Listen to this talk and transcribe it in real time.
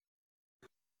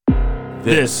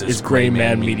This is Gray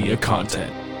Man Media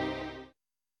content.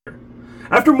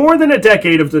 After more than a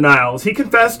decade of denials, he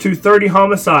confessed to 30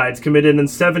 homicides committed in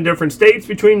 7 different states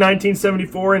between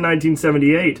 1974 and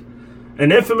 1978.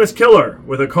 An infamous killer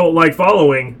with a cult-like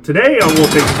following. Today on We'll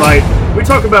Take a Bite, we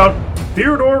talk about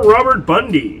Theodore Robert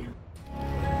Bundy.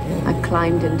 I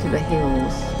climbed into the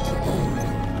hills.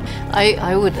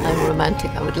 I'm romantic.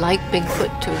 I would like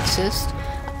Bigfoot to exist.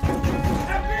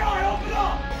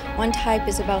 One type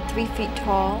is about 3 feet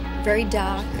tall, very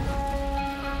dark,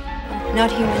 not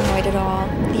humanoid at all,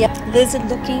 yet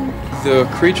lizard-looking. The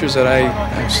creatures that I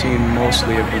have seen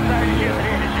mostly have been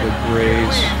the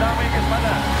greys.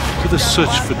 To the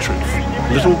search for truth,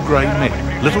 little grey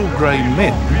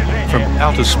men from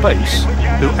outer space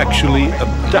who actually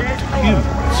abduct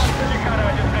humans.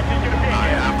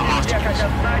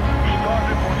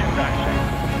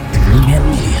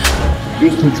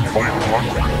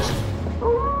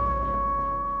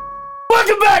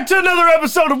 Welcome back to another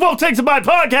episode of Wolf Takes a Bite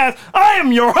podcast. I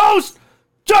am your host,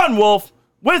 John Wolf,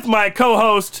 with my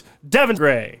co-host, Devin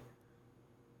Gray.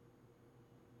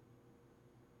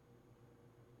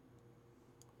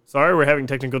 Sorry, we're having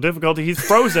technical difficulty. He's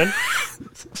frozen.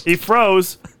 He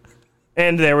froze,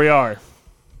 and there we are.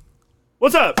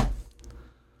 What's up?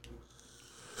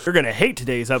 You're going to hate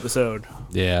today's episode.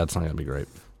 Yeah, it's not going to be great.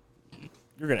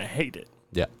 You're going to hate it.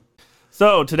 Yeah.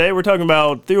 So, today we're talking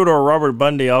about Theodore Robert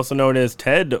Bundy, also known as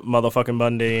Ted motherfucking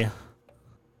Bundy.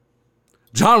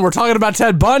 John, we're talking about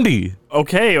Ted Bundy.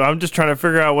 Okay, I'm just trying to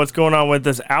figure out what's going on with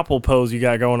this Apple pose you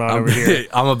got going on over here.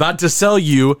 I'm about to sell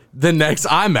you the next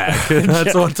iMac.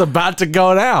 That's what's about to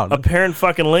go down. Apparent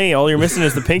fucking Lee. All you're missing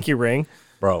is the pinky ring.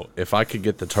 Bro, if I could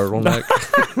get the turtleneck.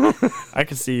 I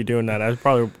could see you doing that. That'd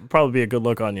probably be a good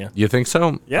look on you. You think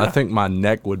so? Yeah. I think my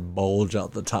neck would bulge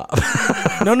out the top.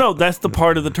 No, that's the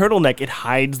part of the turtleneck. It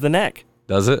hides the neck.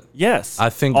 Does it? Yes. I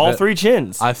think all 3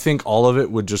 chins. I think all of it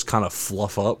would just kind of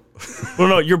fluff up. Well,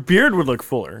 no, your beard would look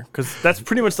fuller because that's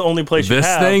pretty much the only place you have.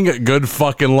 This thing, good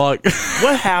fucking luck.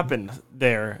 What happened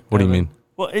there? What do you mean?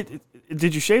 Well,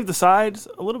 did you shave the sides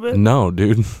a little bit? No,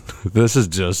 dude. This is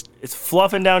just... It's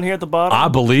fluffing down here at the bottom? I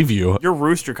believe you. You're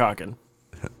rooster cocking.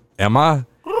 Am I?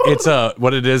 It's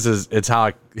what it is it's how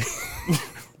I...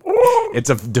 It's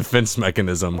a defense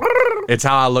mechanism. It's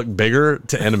how I look bigger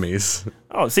to enemies.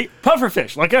 Oh, see?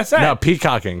 Pufferfish, like I said. No,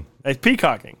 peacocking. It's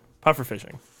peacocking.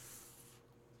 Pufferfishing.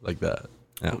 Like that.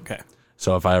 Yeah. Okay.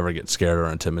 So if I ever get scared or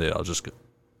intimidated, I'll just go...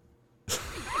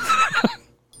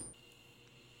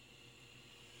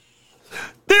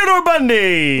 Theodore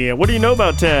Bundy! What do you know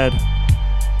about Ted?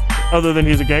 Other than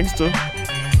he's a gangster.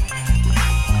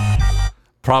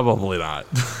 Probably not.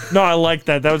 No, I like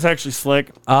that. That was actually slick.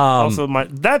 Also,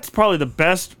 that's probably the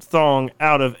best song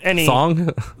out of any... Thong?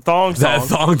 Thong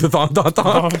song. That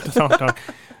thong.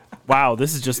 Wow,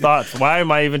 this is just thoughts. Why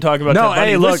am I even talking about No, Ted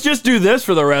Bundy? hey, look. Let's just do this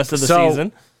for the rest of the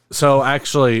season. So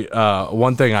actually,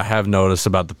 one thing I have noticed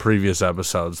about the previous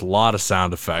episodes, a lot of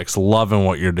sound effects. Loving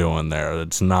what you're doing there.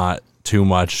 It's not too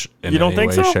much in any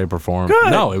way, shape, or form.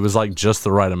 Good. No, it was like just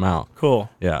the right amount.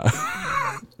 Cool. Yeah.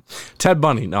 Ted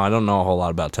Bundy. No, I don't know a whole lot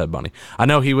about Ted Bundy. I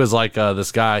know he was like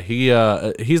this guy. He's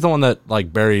the one that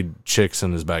like buried chicks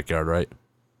in his backyard, right?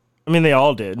 I mean, they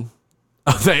all did.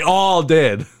 They all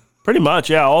did. Pretty much,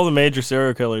 yeah. All the major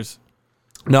serial killers.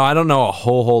 No, I don't know a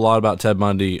whole lot about Ted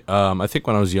Bundy. I think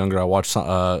when I was younger, I watched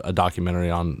a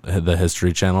documentary on the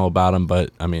History Channel about him,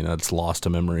 but I mean, it's lost to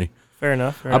memory. Fair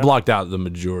enough. I blocked out the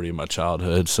majority of my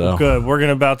childhood, so good. We're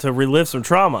about to relive some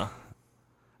trauma.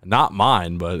 Not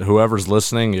mine, but whoever's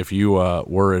listening, if you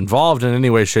were involved in any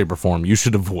way, shape, or form, you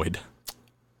should avoid.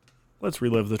 Let's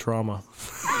relive the trauma.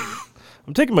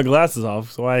 I'm taking my glasses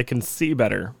off so I can see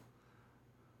better.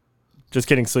 Just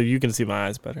kidding, so you can see my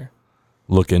eyes better.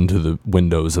 Look into the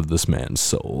windows of this man's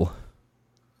soul.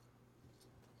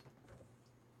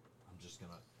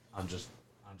 I'm just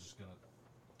gonna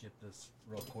get this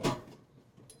real quick.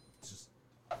 Just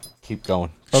keep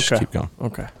going. Just keep going.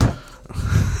 Okay.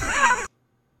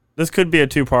 This could be a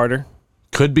 2-parter.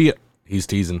 Could be. He's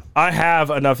teasing. I have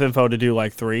enough info to do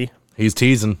like 3. He's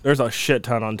teasing. There's a shit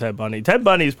ton on Ted Bundy. Ted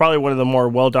Bundy is probably one of the more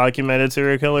well-documented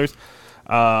serial killers.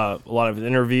 A lot of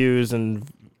interviews and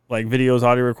like videos,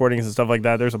 audio recordings, and stuff like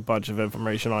that. There's a bunch of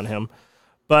information on him.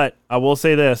 But I will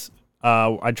say this.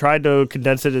 I tried to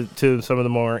condense it to some of the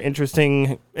more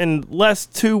interesting and less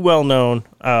too well-known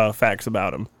facts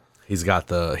about him. He's got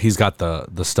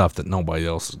the stuff that nobody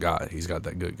else has got. He's got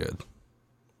that good.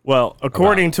 Well,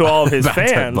 according to all of his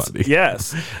fans,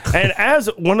 yes. And as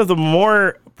one of the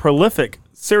more prolific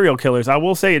serial killers, I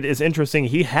will say it is interesting.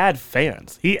 He had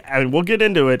fans. We'll get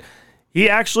into it. He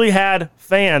actually had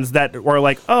fans that were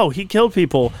like, "Oh, he killed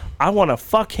people. I want to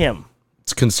fuck him."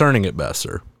 It's concerning at best,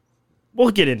 sir.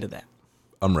 We'll get into that.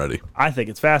 I'm ready. I think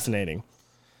it's fascinating.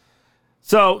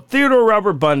 So, Theodore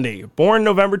Robert Bundy, born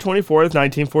November 24th,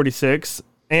 1946,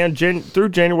 and through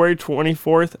January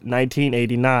 24th,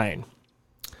 1989,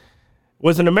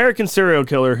 was an American serial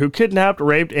killer who kidnapped,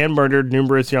 raped, and murdered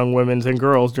numerous young women and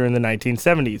girls during the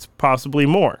 1970s, possibly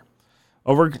more.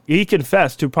 He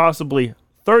confessed to possibly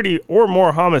 30 or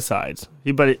more homicides,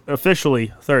 but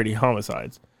officially 30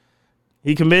 homicides.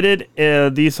 He committed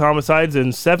these homicides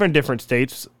in 7 different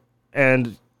states,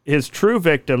 and his true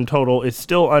victim total is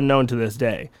still unknown to this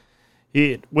day,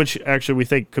 which actually we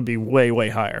think could be way, way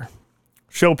higher.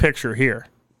 Show picture here.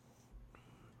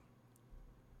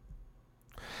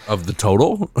 Of the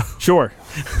total? Sure.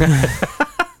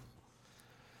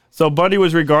 So Bundy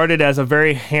was regarded as a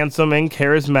very handsome and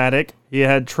charismatic. He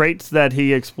had traits that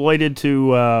he exploited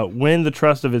to win the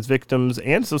trust of his victims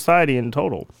and society in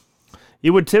total. He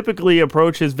would typically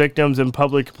approach his victims in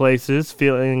public places,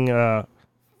 feigning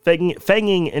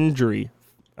injury.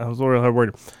 I was looking at that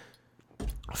word.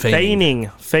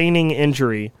 Feigning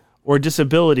injury or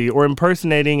disability, or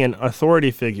impersonating an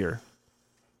authority figure,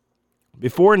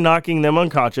 before knocking them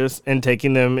unconscious and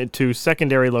taking them to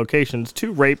secondary locations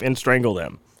to rape and strangle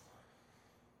them.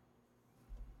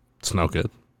 It's no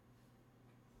good.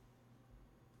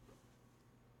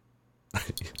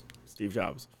 Steve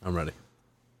Jobs. I'm ready.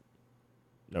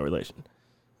 No relation.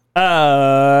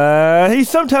 He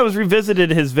sometimes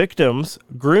revisited his victims,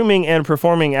 grooming and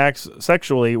performing acts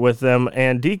sexually with them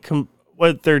and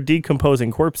with their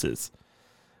decomposing corpses,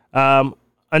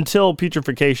 until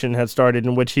putrefaction had started,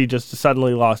 in which he just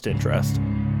suddenly lost interest.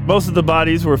 Most of the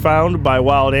bodies were found by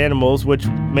wild animals, which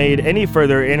made any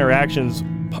further interactions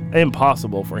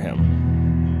impossible for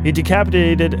him. He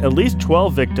decapitated at least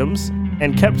 12 victims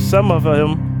and kept some of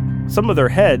their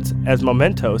heads as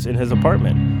mementos in his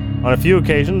apartment. On a few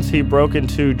occasions, he broke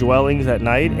into dwellings at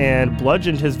night and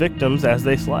bludgeoned his victims as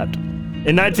they slept.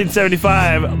 In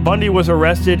 1975, Bundy was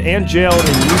arrested and jailed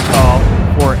in Utah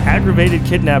for aggravated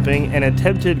kidnapping and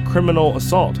attempted criminal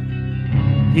assault.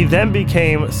 He then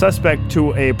became suspect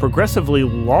to a progressively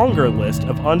longer list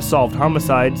of unsolved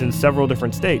homicides in several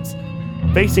different states.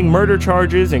 Facing murder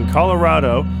charges in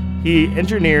Colorado, he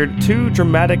engineered 2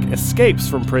 dramatic escapes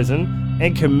from prison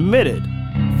and committed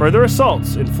further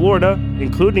assaults in Florida,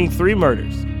 including 3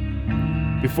 murders.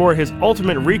 Before his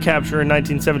ultimate recapture in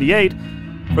 1978,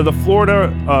 for the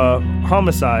Florida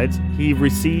homicides, he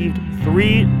received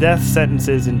 3 death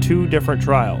sentences in 2 different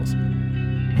trials.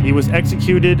 He was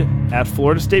executed at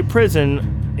Florida State Prison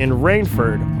in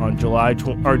Rainford on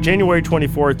January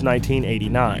 24th,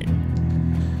 1989.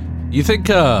 You think,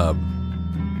 how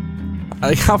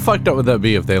fucked up would that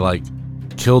be if they,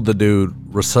 killed the dude,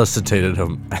 resuscitated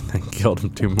him, and then killed him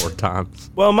 2 more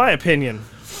times? Well, in my opinion,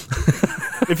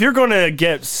 if you're going to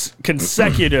get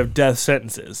consecutive death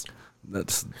sentences,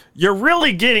 you're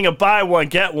really getting a buy one,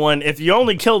 get one if you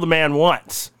only kill the man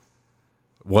once.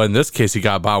 Well, in this case, he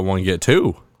got buy one, get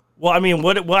 2. Well, I mean,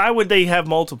 why would they have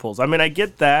multiples? I mean, I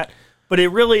get that, but it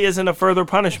really isn't a further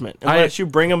punishment unless you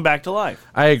bring them back to life.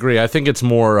 I agree. I think it's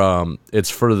more, it's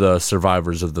for the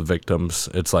survivors of the victims.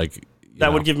 It's like...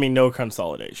 That would give me no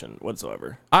consolidation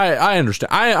whatsoever. I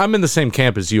understand. I'm in the same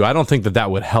camp as you. I don't think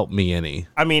that would help me any.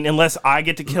 I mean, unless I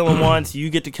get to kill him once, you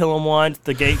get to kill him once,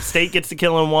 the state gets to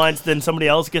kill him once, then somebody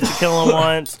else gets to kill him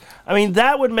once. I mean,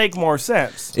 that would make more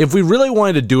sense. If we really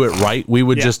wanted to do it right, we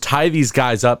would just tie these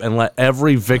guys up and let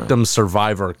every victim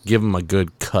survivor give them a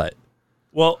good cut.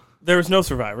 Well, there's no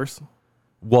survivors.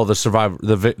 Well, the survivor,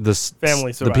 the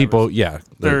family survivors. The people, yeah.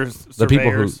 There's the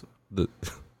people who...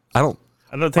 I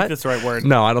don't think that's the right word.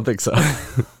 No, I don't think so.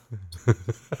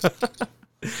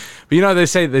 But they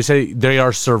say they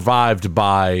are survived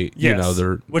by,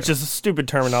 their... Which is a stupid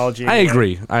terminology.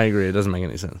 Anyway. I agree. It doesn't make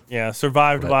any sense. Yeah,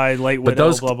 survived by late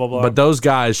widow, blah, blah, blah. But those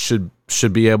guys should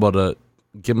be able to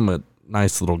give them a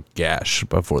nice little gash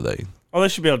before they... Well, they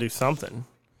should be able to do something.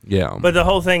 Yeah. But the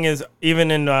whole thing is,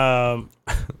 even in... I'm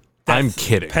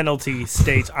kidding. Penalty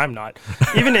states, I'm not.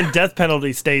 Even in death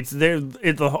penalty states,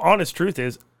 the honest truth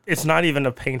is, it's not even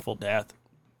a painful death.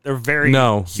 They're very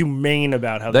humane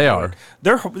about how they are.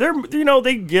 They're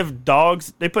they give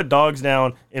dogs, they put dogs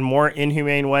down in more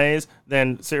inhumane ways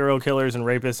than serial killers and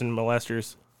rapists and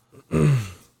molesters,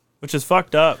 which is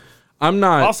fucked up. I'm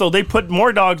not. Also, they put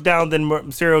more dogs down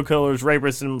than serial killers,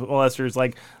 rapists, and molesters.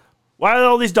 Like, why are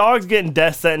all these dogs getting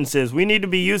death sentences? We need to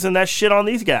be using that shit on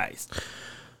these guys.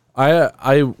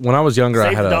 When I was younger,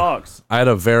 Save dogs. I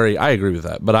agree with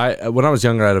that. But when I was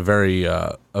younger, I had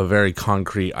a very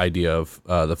concrete idea of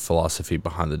the philosophy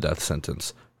behind the death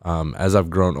sentence. As I've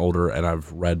grown older and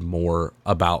I've read more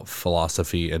about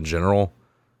philosophy in general,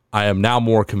 I am now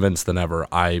more convinced than ever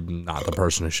I'm not the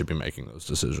person who should be making those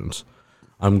decisions.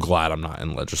 I'm glad I'm not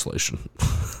in legislation.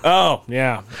 Oh,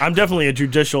 yeah. I'm definitely a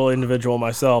judicial individual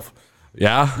myself.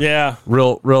 Yeah? Yeah.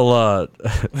 Real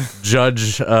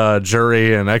judge,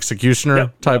 jury, and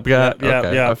executioner type guy? Yeah,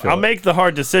 Okay, yeah. I feel I'll it. make the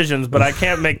hard decisions, but I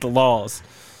can't make the laws.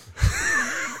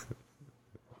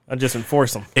 I just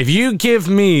enforce them. If you give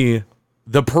me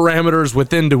the parameters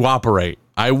within to operate,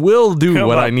 I will do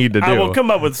what I need to do. I will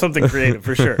come up with something creative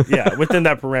for sure. Yeah, within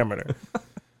that parameter.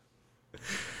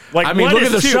 Like, I mean, look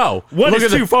at the show. What Look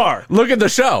is at too far? Look at the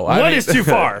show. What is too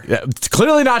far? Yeah, it's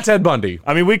clearly not Ted Bundy.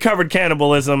 I mean, we covered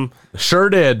cannibalism. Sure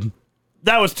did.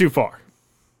 That was too far.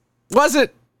 Was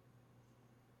it?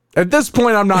 At this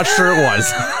point, I'm not sure it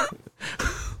was.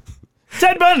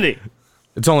 Ted Bundy.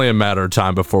 It's only a matter of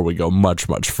time before we go much,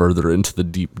 much further into the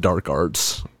deep, dark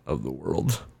arts of the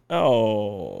world.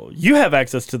 Oh, you have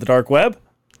access to the dark web.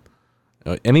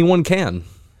 Anyone can.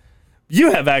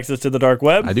 You have access to the dark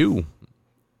web. I do.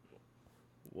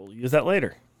 We'll use that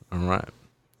later. All right.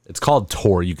 It's called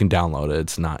Tor. You can download it.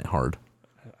 It's not hard.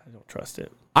 I don't trust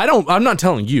it. I'm not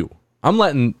telling you. I'm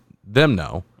letting them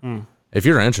know. If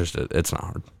you're interested, it's not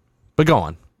hard. But go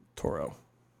on. Toro.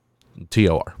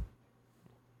 T-O-R.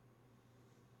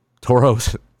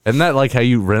 Toros. Isn't that like how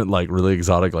you rent like really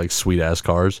exotic, like sweet ass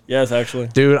cars? Yes, actually.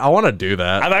 Dude, I want to do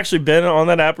that. I've actually been on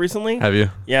that app recently. Have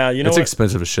you? Yeah, you know it's what?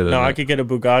 expensive as shit. No, I could get a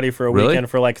Bugatti for a Really? weekend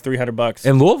for like $300.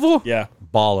 In Louisville? Yeah.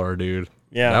 Baller, dude.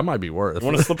 Yeah. That might be worth.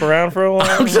 Want to slip around for a while?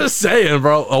 I'm just saying,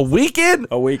 bro. A weekend?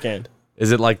 A weekend.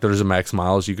 Is it like there's a max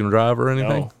miles you can drive or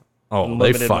anything? No. Oh, they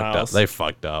Unlimited fucked up. miles. They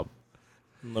fucked up.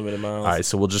 Limited miles. All right,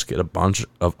 so we'll just get a bunch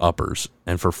of uppers,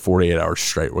 and for 48 hours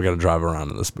straight, we're gonna drive around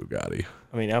in this Bugatti.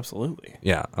 I mean, absolutely.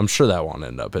 Yeah, I'm sure that won't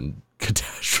end up in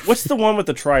catastrophe. What's the one with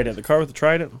the trident? The car with the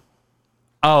trident?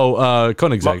 Oh,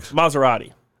 Koenigsegg.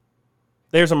 Maserati.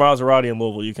 There's a Maserati in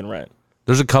Louisville you can rent.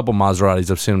 There's a couple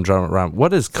Maseratis. I've seen them driving around. What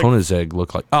does Koenigsegg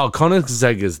look like? Oh,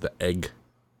 Koenigsegg is the egg,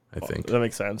 I think. That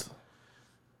makes sense.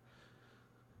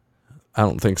 I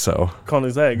don't think so.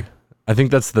 Koenigsegg. I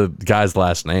think that's the guy's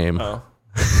last name. Oh.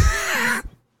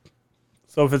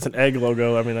 So if it's an egg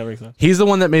logo, I mean, that makes sense. He's the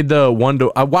one that made the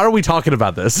why are we talking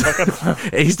about this?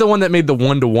 He's the one that made the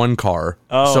 1-to-1 car.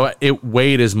 Oh. So it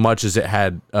weighed as much as it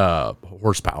had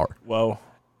horsepower. Whoa.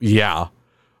 Yeah.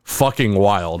 Fucking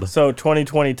wild. So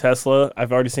 2020 Tesla,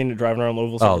 I've already seen it driving around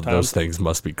Louisville several times. Those things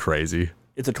must be crazy.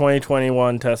 It's a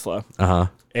 2021 Tesla. Uh-huh.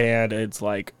 And it's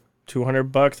like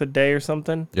 $200 a day or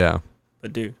something. Yeah.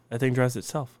 But dude, that thing drives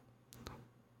itself.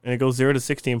 And it goes 0 to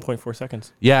 60 in 0.4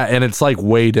 seconds. Yeah, and it's like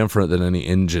way different than any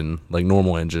engine, like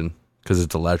normal engine, because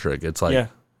it's electric. It's like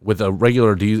with a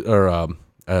regular diesel or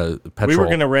petrol. We were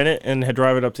gonna rent it and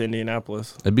drive it up to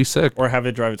Indianapolis, It'd be sick. or have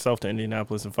it drive itself to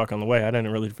Indianapolis and fuck on the way. I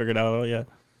didn't really figure it out yet.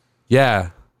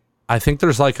 Yeah. I think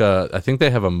there's like I think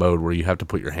they have a mode where you have to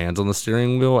put your hands on the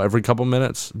steering wheel every couple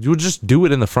minutes. You would just do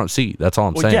it in the front seat. That's all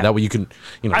I'm saying. yeah. That way you can,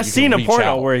 I've seen a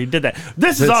porno where he did that.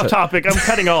 This is off topic. I'm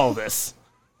cutting all of this.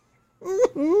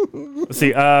 Let's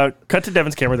see. Cut to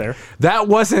Devin's camera there. That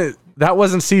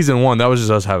wasn't season 1. That was just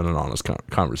us having an honest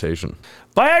conversation.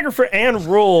 Biographer Anne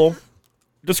Rule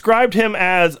described him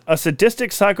as a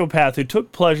sadistic psychopath who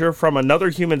took pleasure from another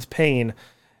human's pain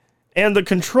and the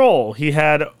control he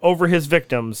had over his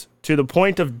victims to the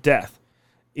point of death,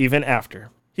 even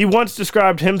after. He once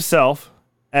described himself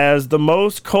as the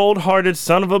most cold-hearted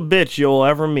son of a bitch you'll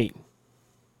ever meet.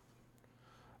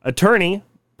 Attorney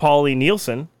Paulie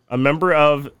Nielsen, a member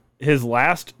of his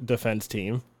last defense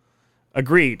team,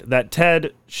 agreed that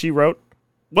Ted, she wrote,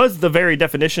 was the very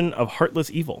definition of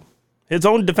heartless evil. His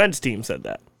own defense team said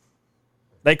that.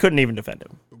 They couldn't even defend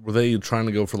him. Were they trying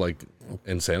to go for like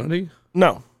insanity?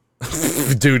 No.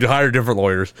 Dude, hire different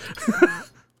lawyers.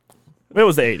 It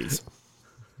was the 80s.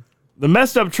 The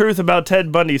messed up truth about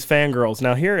Ted Bundy's fangirls.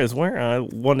 Now, here is where I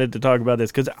wanted to talk about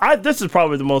this, because this is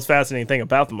probably the most fascinating thing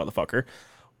about the motherfucker.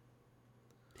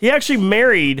 He actually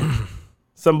married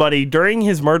somebody during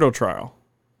his murder trial.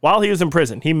 While he was in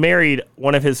prison, he married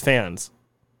one of his fans.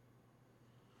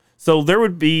 So there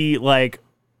would be like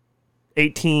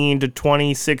 18 to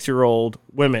 26-year-old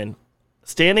women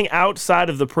standing outside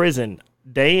of the prison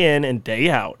day in and day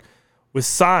out with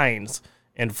signs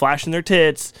and flashing their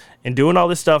tits and doing all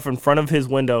this stuff in front of his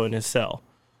window in his cell.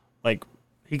 Like,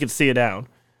 he could see it down.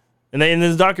 And in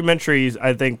his documentaries,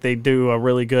 I think they do a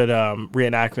really good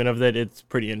reenactment of it. It's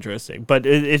pretty interesting, but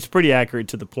it's pretty accurate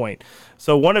to the point.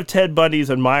 So one of Ted Bundy's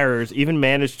admirers even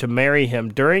managed to marry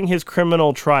him during his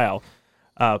criminal trial.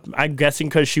 I'm guessing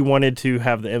because she wanted to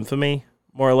have the infamy,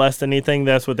 more or less than anything.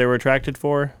 That's what they were attracted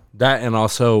for. That, and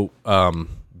also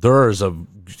there is a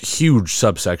huge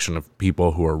subsection of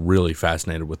people who are really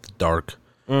fascinated with the dark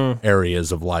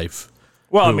areas of life.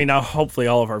 Well, I mean, now hopefully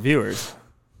all of our viewers.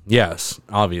 Yes,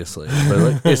 obviously. But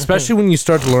like, especially when you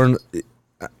start to learn,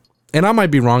 and I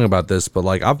might be wrong about this, but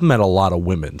like I've met a lot of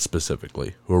women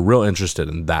specifically who are real interested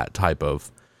in that type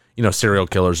of, serial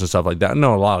killers and stuff like that. I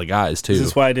know a lot of guys too. Is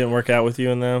this why it didn't work out with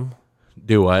you and them?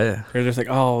 Do what? They're just like,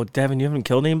 oh, Devin, you haven't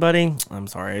killed anybody? I'm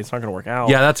sorry, it's not going to work out.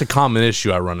 Yeah, that's a common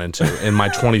issue I run into in my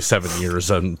 27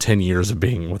 years and 10 years of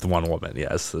being with one woman.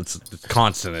 Yes, it's a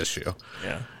constant issue.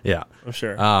 Yeah. I'm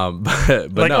sure.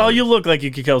 But like, no. oh, you look like you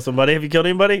could kill somebody. Have you killed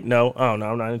anybody? No. Oh, no,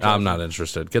 I'm not interested. I'm not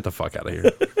interested. Get the fuck out of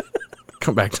here.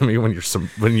 Come back to me when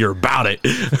you're about it.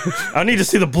 I need to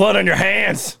see the blood on your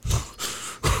hands.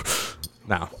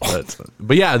 No,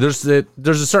 but yeah, there's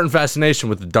a certain fascination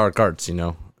with the dark arts,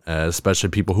 especially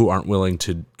people who aren't willing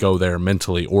to go there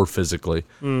mentally or physically.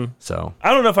 So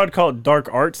I don't know if I'd call it dark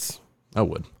arts. I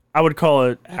would. I would call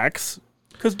it acts,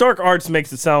 because dark arts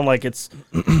makes it sound like it's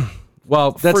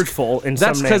fruitful in some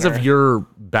That's because manner. of your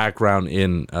background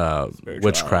in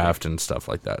witchcraft and stuff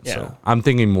like that. Yeah. So I'm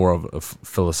thinking more of a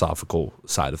philosophical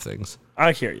side of things.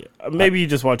 I hear you. Maybe you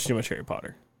just watch too much Harry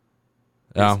Potter.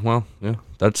 Yeah, well, yeah,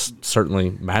 that's certainly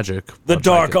magic. The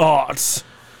dark arts.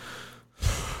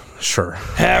 Sure.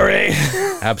 Harry.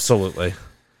 Absolutely.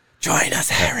 Join us,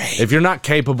 Harry. If you're not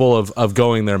capable of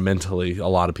going there mentally, a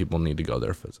lot of people need to go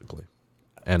there physically.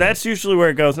 And that's usually where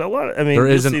it goes.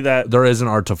 And see that. There is an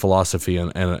art to philosophy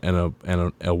and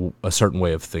a certain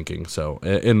way of thinking. So,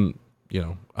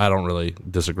 I don't really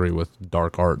disagree with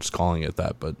dark arts calling it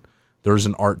that, but there's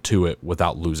an art to it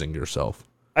without losing yourself.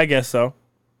 I guess so.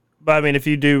 But I mean, if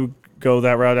you do go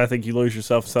that route, I think you lose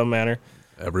yourself in some manner.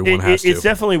 Everyone has to. It's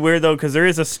definitely weird, though, because there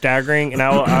is a staggering, and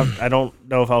I don't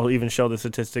know if I'll even show the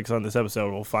statistics on this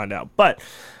episode. We'll find out. But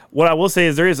what I will say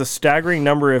is there is a staggering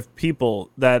number of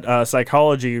people that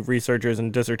psychology researchers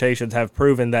and dissertations have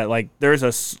proven that, like, there's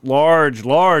a large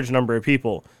number of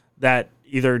people that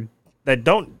that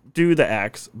don't do the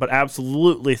acts, but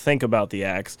absolutely think about the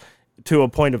acts to a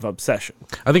point of obsession.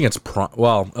 I think it's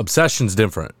obsession's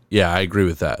different. Yeah, I agree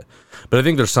with that. But I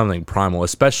think there's something primal,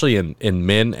 especially in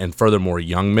men and furthermore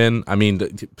young men. I mean,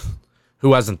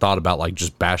 who hasn't thought about like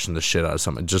just bashing the shit out of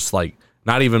something? Just like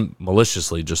not even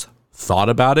maliciously, just thought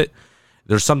about it.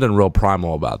 There's something real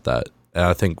primal about that. And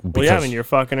I think because you're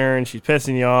fucking her and she's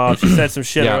pissing you off. She said some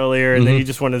shit earlier, and then you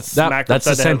just want to smack her. That's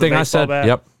the same thing I said. Bat.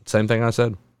 Yep, same thing I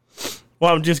said.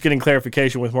 Well, I'm just getting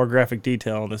clarification with more graphic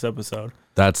detail on this episode.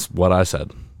 That's what I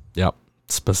said. Yep,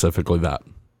 specifically that.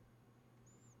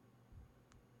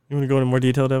 You want to go into more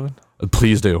detail, Devin?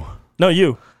 Please do. No,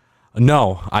 you.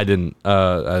 No, I didn't.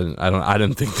 I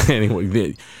didn't think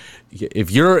anyway. If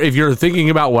you're thinking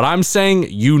about what I'm saying,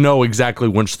 you know exactly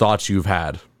which thoughts you've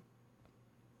had.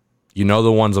 You know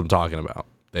the ones I'm talking about.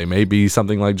 They may be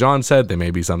something like John said. They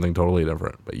may be something totally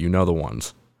different, but you know the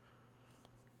ones.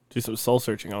 Do some soul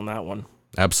searching on that one.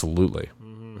 Absolutely.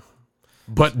 Mm-hmm.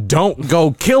 But don't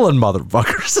go killing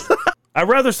motherfuckers. I'd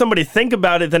rather somebody think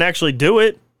about it than actually do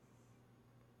it.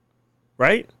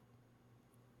 Right?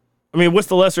 I mean, what's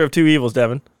the lesser of two evils,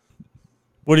 Devin?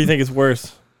 What do you think is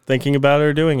worse? Thinking about it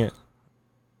or doing it?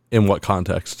 In what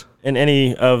context? In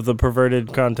any of the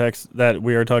perverted contexts that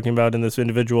we are talking about in this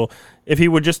individual. If he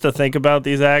were just to think about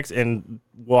these acts and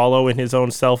wallow in his own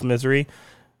self-misery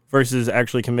versus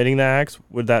actually committing the acts,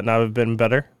 would that not have been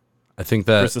better? I think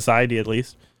that... For society, at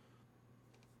least.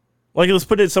 Like, let's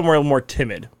put it somewhere more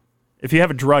timid. If you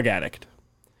have a drug addict,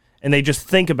 and they just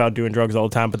think about doing drugs all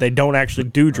the time, but they don't actually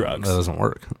do drugs. That doesn't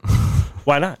work.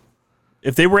 Why not?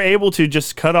 If they were able to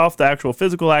just cut off the actual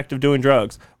physical act of doing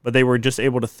drugs, but they were just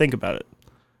able to think about it.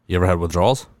 You ever had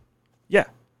withdrawals? Yeah.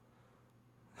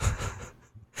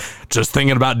 Just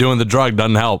thinking about doing the drug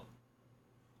doesn't help.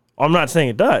 I'm not saying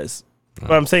it does,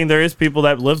 but I'm saying there is people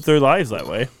that live their lives that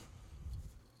way.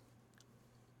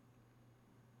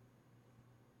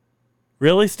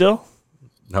 Really? Still?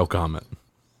 No comment.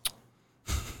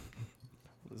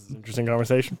 This is an interesting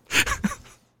conversation.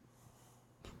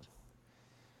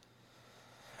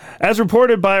 As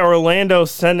reported by Orlando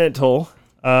Sentinel,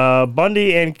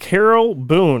 Bundy and Carol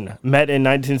Boone met in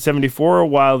 1974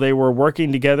 while they were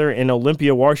working together in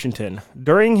Olympia, Washington.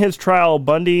 During his trial,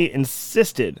 Bundy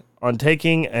insisted on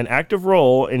taking an active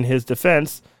role in his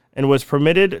defense and was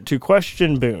permitted to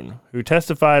question Boone, who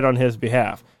testified on his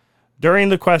behalf. During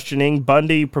the questioning,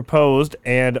 Bundy proposed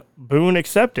and Boone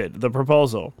accepted the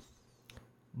proposal.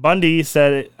 Bundy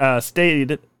then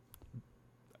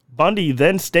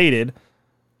stated,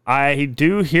 "I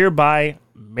do hereby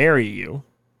marry you."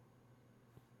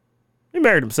 He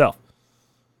married himself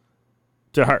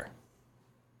to her.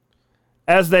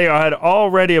 As they had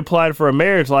already applied for a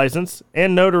marriage license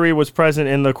and notary was present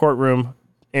in the courtroom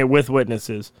and with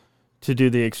witnesses to do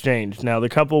the exchange. Now, the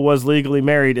couple was legally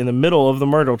married in the middle of the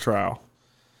murder trial.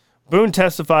 Boone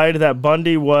testified that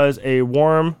Bundy was a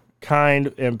warm,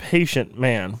 kind, and patient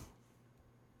man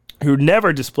who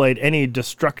never displayed any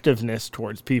destructiveness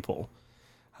towards people.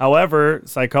 However,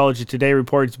 Psychology Today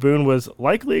reports Boone was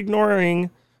likely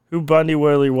ignoring who Bundy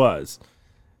really was,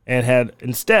 and had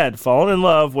instead fallen in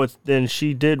love with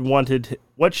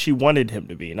what she wanted him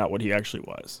to be, not what he actually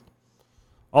was.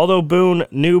 Although Boone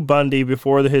knew Bundy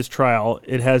before his trial,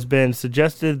 it has been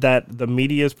suggested that the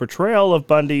media's portrayal of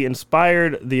Bundy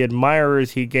inspired the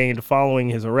admirers he gained following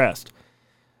his arrest.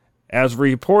 As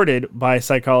reported by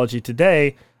Psychology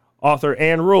Today, author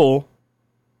Ann Rule,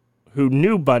 who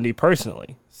knew Bundy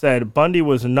personally, said Bundy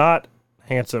was not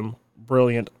handsome,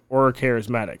 brilliant, or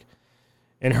charismatic.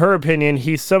 In her opinion,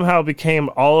 he somehow became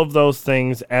all of those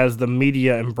things as the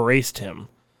media embraced him.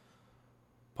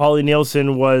 Polly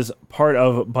Nielsen was part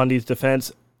of Bundy's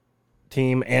defense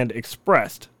team and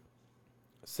expressed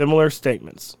similar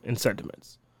statements and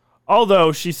sentiments.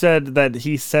 Although she said that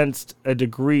she sensed a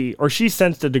degree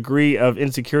of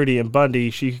insecurity in Bundy,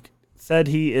 she said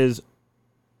his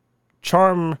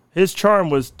charm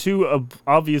was too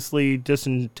obviously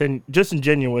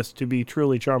disingenuous to be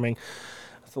truly charming.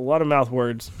 That's a lot of mouth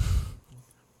words.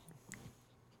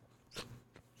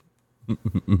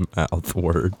 Mouth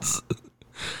words.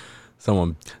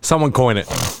 Someone coin it.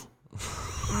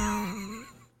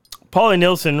 Polly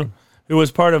Nielsen, who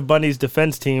was part of Bundy's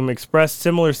defense team, expressed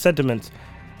similar sentiments,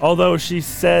 although she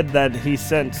said that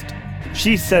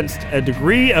she sensed a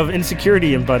degree of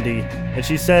insecurity in Bundy, and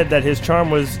she said that his charm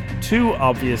was too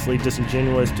obviously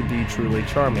disingenuous to be truly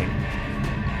charming.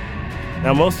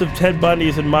 Now, most of Ted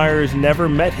Bundy's admirers never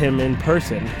met him in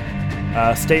person.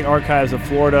 State Archives of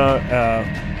Florida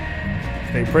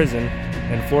State Prison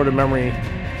and Florida Memory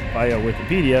via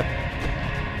Wikipedia,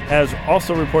 as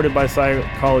also reported by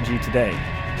Psychology Today.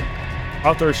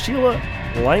 Author Sheila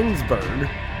Leinsberg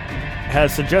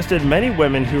has suggested many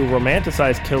women who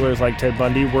romanticize killers like Ted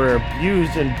Bundy were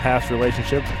abused in past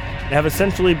relationships and have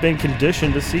essentially been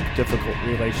conditioned to seek difficult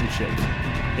relationships.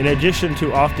 In addition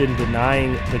to often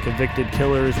denying the convicted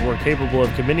killers were capable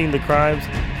of committing the crimes,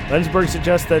 Leinsberg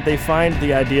suggests that they find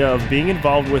the idea of being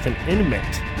involved with an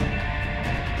inmate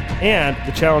and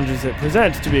the challenges it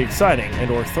presents to be exciting and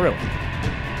or thrilling.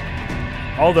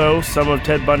 Although some of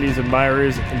Ted Bundy's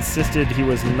admirers insisted he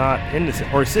was not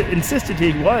innocent, or insisted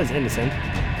he was innocent,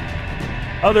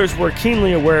 others were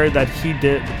keenly aware that he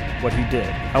did what he did.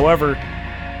 However,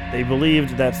 they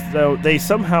believed that they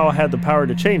somehow had the power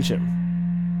to change him.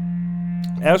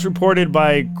 As reported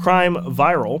by Crime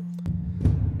Viral,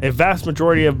 a vast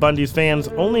majority of Bundy's fans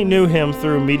only knew him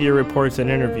through media reports and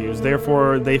interviews.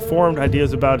 Therefore, they formed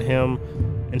ideas about him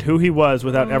and who he was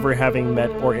without ever having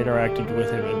met or interacted with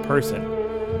him in person.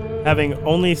 Having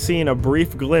only seen a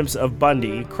brief glimpse of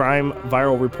Bundy, Crime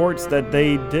Viral reports that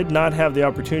they did not have the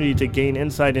opportunity to gain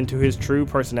insight into his true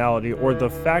personality or the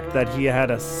fact that he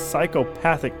had a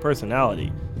psychopathic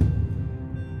personality.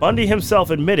 Bundy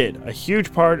himself admitted a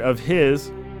huge part of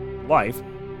his life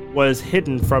was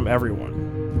hidden from everyone.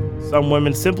 Some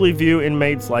women simply view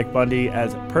inmates like Bundy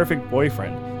as a perfect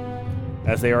boyfriend.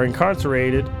 As they are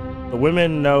incarcerated, the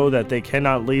women know that they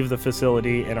cannot leave the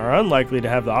facility and are unlikely to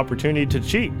have the opportunity to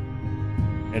cheat,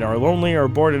 and are lonely or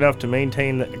bored enough to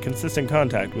maintain consistent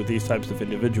contact with these types of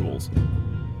individuals.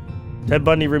 Ted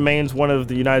Bundy remains one of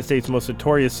the United States' most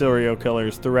notorious serial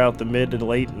killers throughout the mid to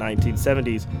late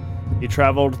 1970s. He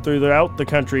traveled throughout the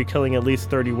country, killing at least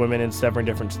 30 women in 7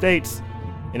 different states,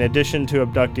 in addition to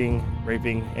abducting,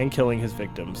 raping, and killing his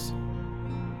victims.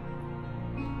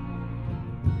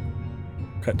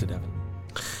 Cut to Devin.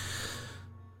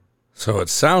 So it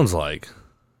sounds like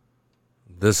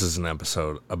this is an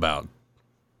episode about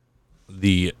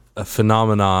the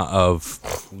phenomena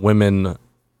of women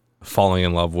falling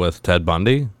in love with Ted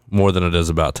Bundy more than it is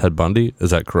about Ted Bundy.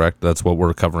 Is that correct? That's what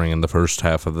we're covering in the first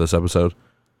half of this episode?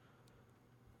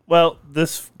 Well,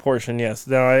 this portion, yes.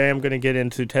 Now, I am going to get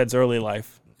into Ted's early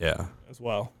life. Yeah. As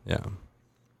well. Yeah.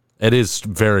 It is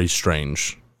very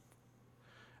strange.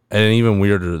 And even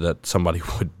weirder that somebody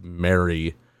would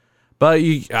marry. But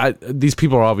these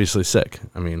people are obviously sick.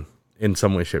 I mean, in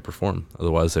some way, shape, or form.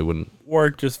 Otherwise, they wouldn't. Or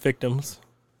just victims.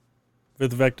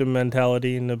 With victim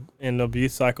mentality and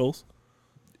abuse cycles.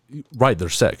 Right, they're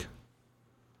sick.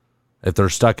 If they're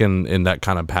stuck in that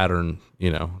kind of pattern,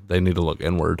 they need to look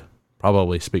inward.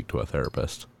 Probably speak to a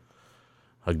therapist.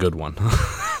 A good one.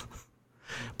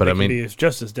 But I mean, it's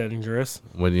just as dangerous.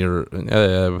 When you're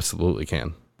absolutely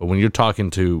can. But when you're talking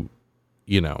to,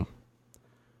 when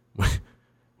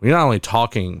you're not only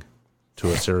talking to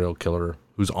a serial killer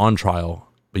who's on trial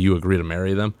but you agree to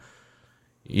marry them,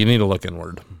 you need to look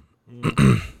inward.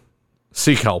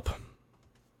 Seek help.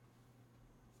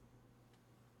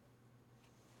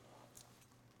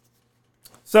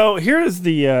 So here is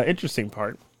the interesting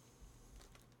part.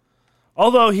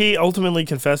 Although he ultimately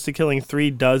confessed to killing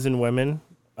 36 women,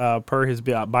 per his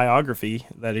biography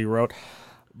that he wrote,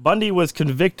 Bundy was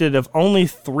convicted of only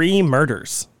 3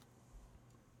 murders.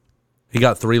 He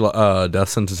got 3 death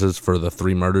sentences for the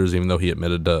 3 murders, even though he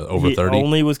admitted to over 30. He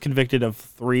only was convicted of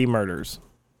 3 murders.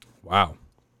 Wow.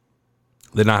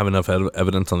 They not have enough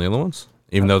evidence on the other ones,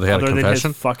 even though they had a Other than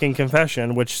confession. his fucking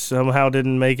confession, which somehow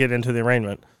didn't make it into the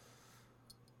arraignment.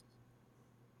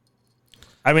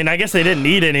 I mean, I guess they didn't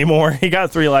need any more. He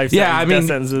got 3 life death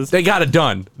sentences. They got it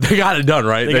done. They got it done,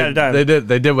 right? They got it done.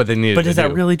 They did what they needed. But is to that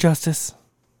do. really justice?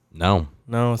 No,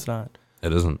 No, it's not.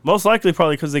 it isn't. Most likely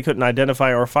probably because they couldn't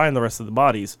identify or find the rest of the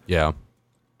bodies. Yeah.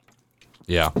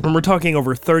 Yeah. And we're talking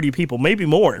over 30 people, maybe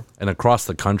more, And across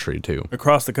the country, too.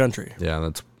 across the country. Yeah,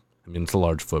 it's a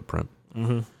large footprint.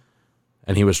 Mm-hmm.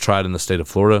 And he was tried in the state of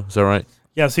Florida. Is that right?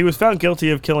 Yes, he was found guilty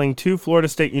of killing 2 Florida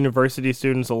State University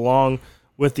students along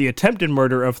with the attempted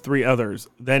murder of 3 others.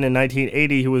 Then in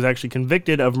 1980, he was actually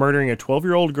convicted of murdering a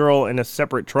 12-year-old girl in a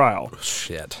separate trial.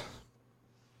 Shit.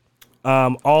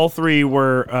 All 3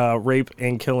 were rape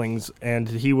and killings, and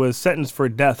he was sentenced for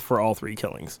death for all 3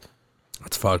 killings.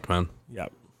 That's fucked, man.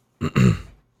 Yep.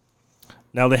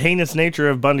 Now, the heinous nature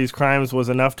of Bundy's crimes was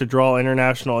enough to draw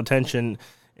international attention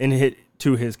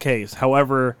to his case.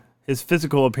 However, his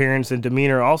physical appearance and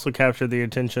demeanor also captured the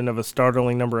attention of a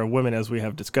startling number of women, as we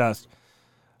have discussed.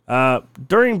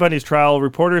 During Bundy's trial,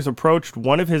 reporters approached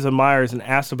one of his admirers and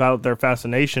asked about their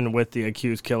fascination with the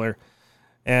accused killer.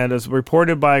 And as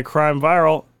reported by Crime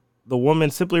Viral, the woman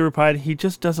simply replied, "He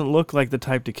just doesn't look like the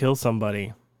type to kill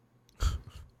somebody."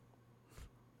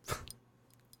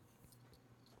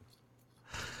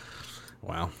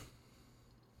 Wow.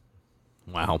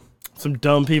 Some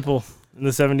dumb people in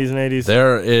the 70s and 80s.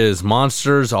 There is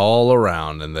monsters all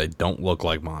around, and they don't look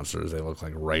like monsters. They look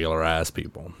like regular ass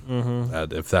people.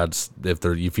 Mm-hmm.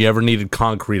 If you ever needed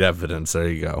concrete evidence, there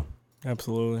you go.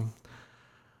 Absolutely.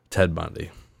 Ted Bundy,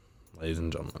 ladies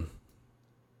and gentlemen.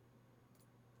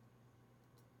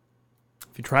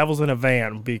 If he travels in a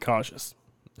van, be cautious.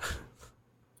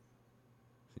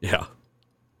 Yeah.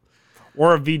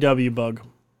 Or a VW bug.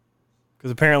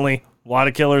 Because apparently a lot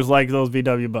of killers like those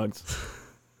VW bugs.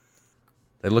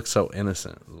 They look so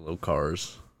innocent, the little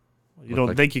cars. You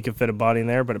don't think you can fit a body in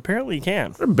there, but apparently you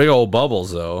can. They're big old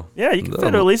bubbles, though. Yeah, you can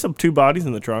fit at least 2 bodies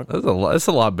in the trunk. It's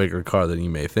a lot bigger car than you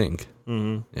may think.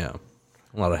 Mm-hmm. Yeah.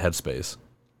 A lot of headspace.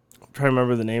 I'm trying to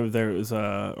remember the name of there. It was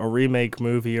a remake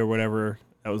movie or whatever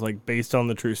that was like based on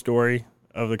the true story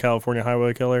of the California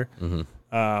highway killer. Mm-hmm.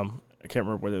 I can't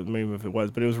remember what the name of it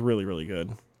was, but it was really, really good.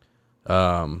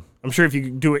 I'm sure if you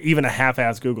do even a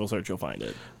half-ass Google search, you'll find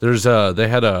it. They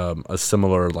had a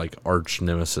similar like arch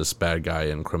nemesis bad guy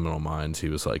in Criminal Minds. He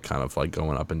was like kind of like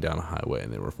going up and down a highway,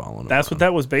 and they were following him. That's what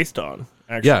that was based on.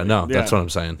 Actually. Yeah, no, that's what I'm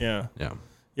saying. Yeah, yeah,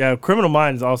 yeah. Criminal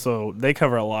Minds also they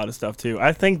cover a lot of stuff too.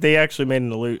 I think they actually made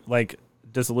an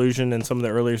disillusion in some of the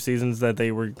earlier seasons that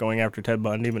they were going after Ted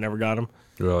Bundy but never got him.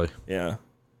 Really? Yeah.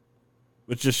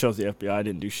 Which just shows the FBI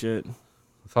didn't do shit.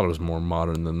 I thought it was more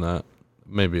modern than that.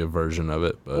 Maybe a version of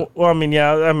it, but well, I mean,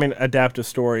 adaptive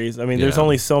stories. I mean, there's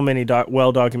only so many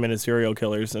well-documented serial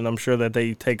killers, and I'm sure that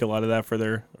they take a lot of that for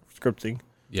their scripting.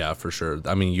 Yeah, for sure.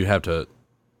 I mean, you have to,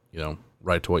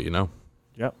 write to what you know.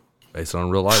 Yep. Based on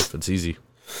real life, it's easy.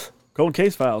 Cold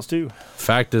case files too.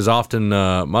 Fact is often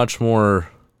much more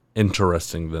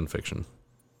interesting than fiction.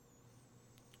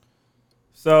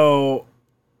 So,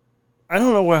 I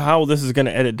don't know how this is going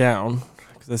to edit down.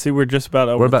 I see we're just about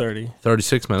over 30.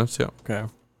 36 minutes, yeah. Okay.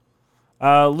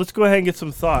 Let's go ahead and get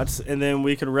some thoughts, and then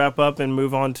we can wrap up and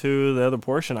move on to the other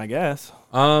portion, I guess.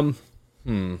 What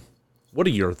are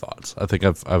your thoughts? I think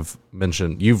I've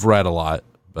mentioned you've read a lot,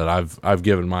 but I've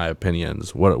given my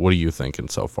opinions. What are you thinking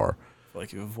so far? I feel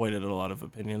like you've avoided a lot of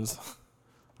opinions.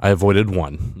 I avoided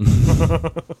one.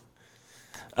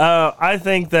 I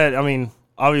think that,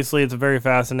 obviously, it's a very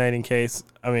fascinating case.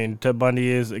 I mean, Ted Bundy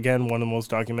is, again, one of the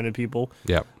most documented people.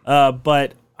 Yeah.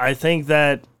 But I think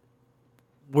that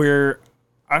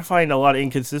I find a lot of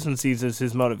inconsistencies is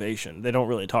his motivation. They don't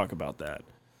really talk about that.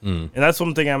 And that's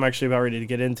something I'm actually about ready to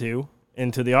get into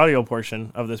the audio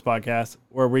portion of this podcast,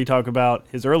 where we talk about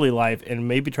his early life and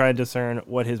maybe try to discern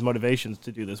what his motivations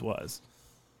to do this was.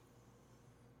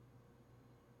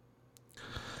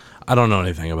 I don't know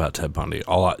anything about Ted Bundy.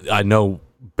 I know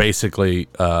basically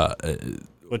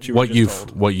what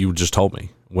you just told me,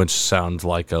 which sounds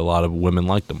like a lot of women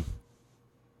liked him.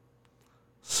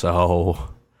 So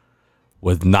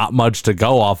with not much to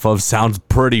go off of sounds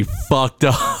pretty fucked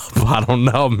up. I don't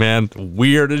know, man.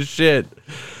 Weird as shit.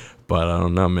 But I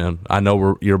don't know, man. I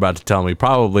know you're about to tell me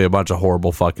probably a bunch of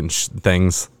horrible fucking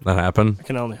things that happen. I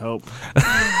can only hope.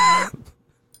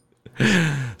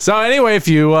 So anyway, if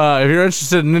you're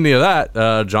interested in any of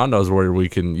that, John knows where you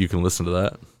can listen to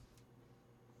that.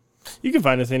 You can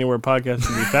find us anywhere podcasts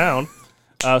can be found.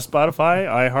 Spotify,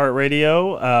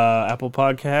 iHeartRadio, Apple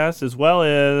Podcasts, as well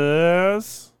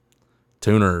as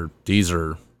Tuner,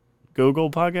 Deezer, Google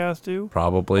Podcasts too.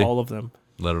 probably. All of them.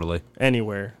 Literally.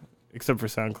 Anywhere. Except for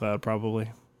SoundCloud, probably.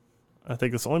 I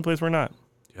think it's the only place we're not.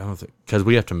 I don't think, because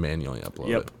we have to manually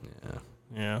upload it. Yeah.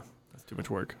 Yeah. That's too much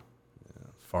work.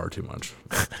 Far too much.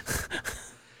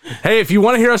 Hey, if you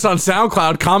want to hear us on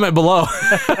SoundCloud, comment below.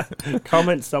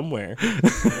 Comment somewhere.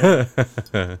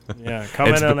 Yeah.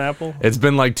 Comment on Apple. It's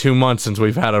been like 2 months since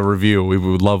we've had a review. We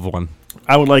would love one.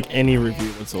 I would like any review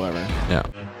whatsoever. Yeah.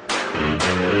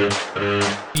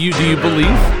 Do you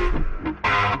believe?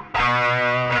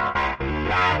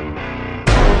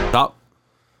 Stop.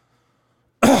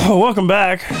 Welcome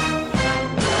back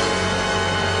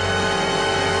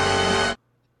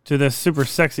to this super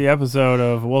sexy episode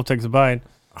of Wolf Takes a Bite.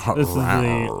 This is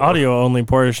the audio-only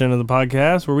portion of the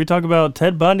podcast where we talk about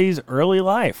Ted Bundy's early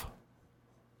life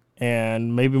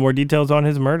and maybe more details on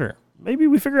his murder. Maybe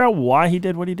we figure out why he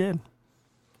did what he did.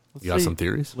 You got some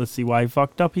theories? Let's see why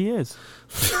fucked up he is.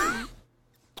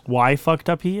 Why fucked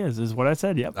up he is what I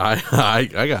said. Yep. I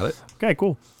got it. Okay,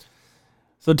 cool.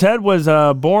 So Ted was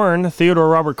born Theodore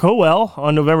Robert Colwell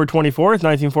on November 24th,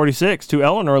 1946, to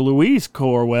Eleanor Louise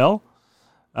Colwell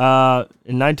in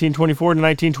 1924 to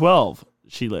 1912.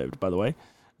 She lived, by the way,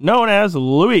 known as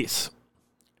Louise,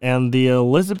 and the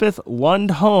Elizabeth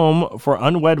Lund Home for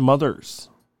Unwed Mothers.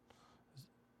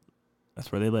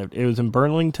 That's where they lived. It was in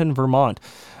Burlington, Vermont.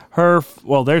 That's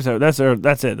it.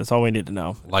 That's all we need to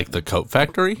know. Like the coat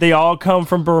factory? They all come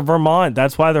from Vermont.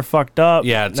 That's why they're fucked up.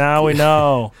 Yeah. Now we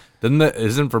know.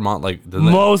 Isn't Vermont like...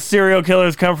 Most serial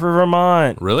killers come from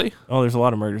Vermont. Really? Oh, there's a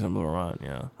lot of murders in Vermont,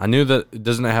 yeah. I knew that.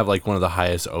 Doesn't it have like one of the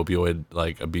highest opioid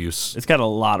like abuse? It's got a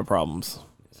lot of problems.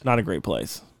 It's not a great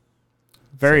place.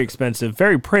 Very expensive,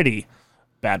 very pretty,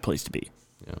 bad place to be.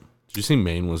 Yeah. Did you see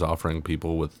Maine was offering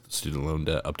people with student loan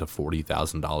debt up to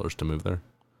 $40,000 to move there?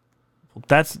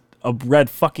 That's a red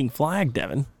fucking flag,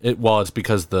 Devin. It's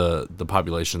because the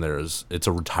population there it's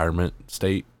a retirement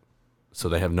state, so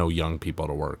they have no young people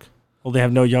to work. Well, they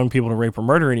have no young people to rape or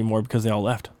murder anymore because they all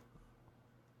left.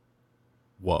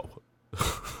 Whoa.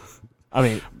 I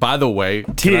mean, by the way,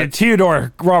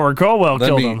 Theodore Robert Colwell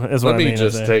killed him. Is what I mean. Let me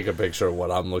just take a picture of what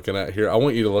I'm looking at here. I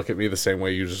want you to look at me the same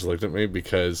way you just looked at me,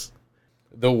 because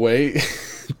the way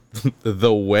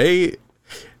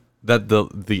that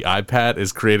the iPad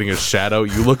is creating a shadow,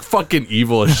 you look fucking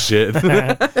evil as shit.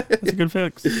 That's a good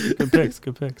fix.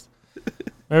 Good picks.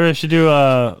 Maybe I should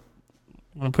do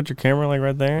want to put your camera like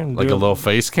right there and like do a little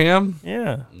face cam?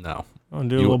 Yeah. No. I want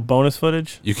to do a little bonus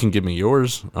footage. You can give me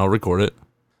yours. I'll record it.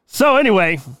 So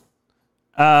anyway,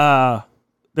 they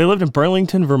lived in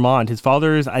Burlington, Vermont. His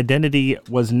father's identity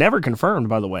was never confirmed,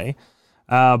 by the way.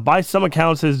 By some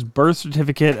accounts, his birth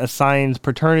certificate assigns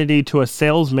paternity to a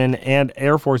salesman and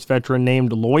Air Force veteran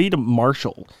named Lloyd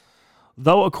Marshall.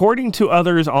 Though according to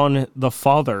others, the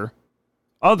father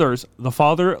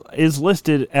is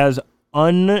listed as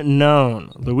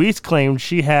unknown. Louise claimed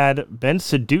she had been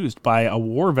seduced by a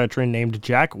war veteran named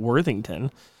Jack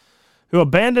Worthington, who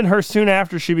abandoned her soon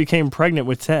after she became pregnant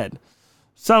with Ted.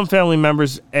 Some family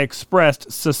members expressed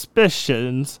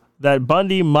suspicions that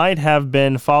Bundy might have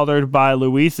been fathered by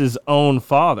Louise's own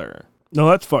father. No,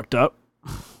 that's fucked up.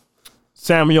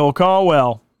 Samuel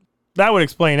Caldwell. That would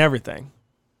explain everything.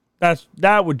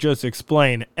 That would just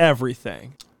explain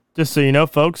everything. Just so you know,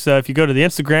 folks, if you go to the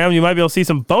Instagram, you might be able to see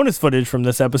some bonus footage from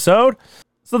this episode.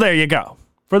 So there you go.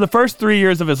 For the first 3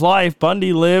 years of his life,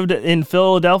 Bundy lived in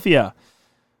Philadelphia.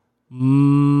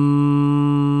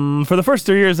 For the first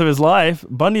 3 years of his life,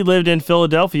 Bundy lived in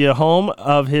Philadelphia, home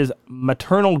of his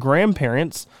maternal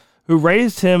grandparents, who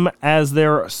raised him as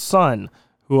their son,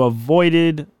 to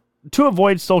avoid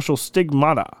social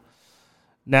stigmata.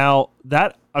 Now,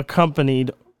 that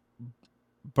accompanied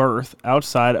birth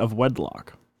outside of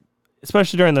wedlock,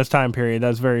 especially during this time period.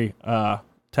 That's very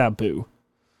taboo.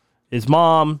 His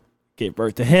mom gave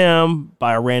birth to him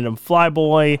by a random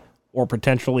flyboy or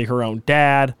potentially her own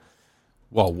dad.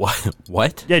 Well,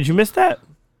 what? Yeah, did you miss that?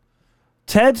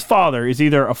 Ted's father is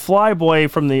either a flyboy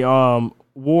from the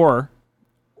war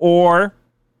or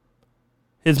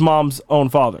his mom's own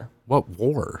father. What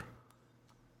war?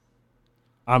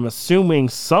 I'm assuming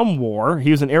some war.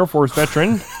 He was an Air Force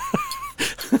veteran.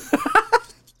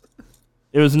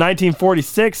 It was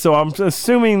 1946, so I'm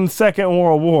assuming Second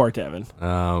World War, Tevin.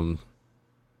 I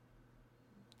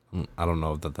don't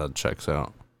know if that checks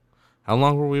out. How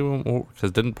long were we?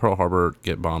 Because didn't Pearl Harbor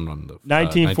get bombed on the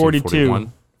 1942?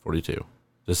 42,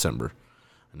 December.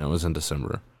 I know it was in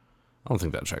December. I don't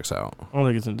think that checks out. I don't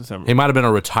think it's in December. He might have been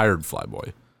a retired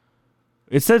flyboy.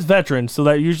 It says veteran, so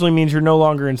that usually means you're no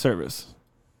longer in service.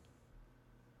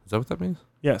 Is that what that means?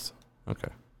 Yes. Okay.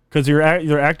 Because you're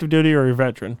either active duty or you're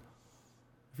veteran.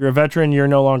 If you're a veteran, you're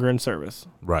no longer in service.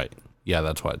 Right. Yeah,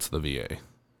 that's why it's the VA.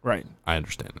 Right. I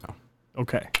understand now.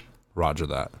 Okay. Roger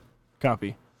that.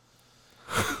 Copy.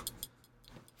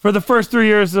 For the first 3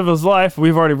 years of his life,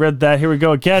 we've already read that. Here we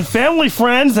go again. Family,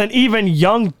 friends, and even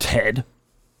young Ted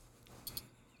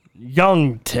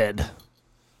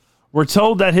were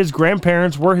told that his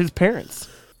grandparents were his parents.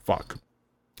 Fuck.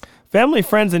 Family,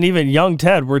 friends, and even young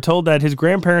Ted were told that his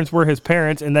grandparents were his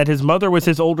parents and that his mother was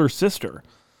his older sister.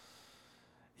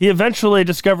 He eventually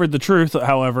discovered the truth,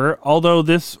 however, although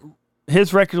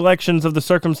his recollections of the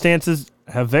circumstances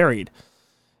have varied.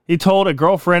 He told a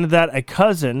girlfriend that a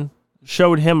cousin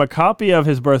showed him a copy of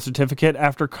his birth certificate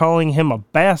after calling him a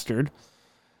bastard,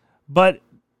 but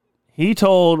he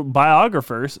told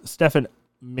biographers Stephen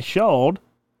Michaud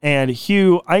and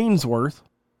Hugh Ainsworth,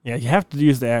 yeah, you have to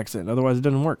use the accent, otherwise it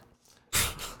doesn't work,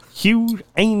 Hugh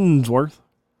Ainsworth,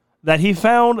 that he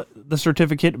found the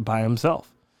certificate by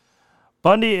himself.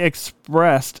 Bundy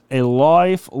expressed a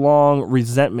lifelong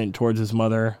resentment towards his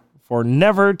mother for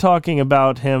never talking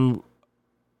about him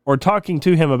or talking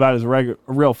to him about his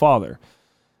real father,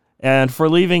 and for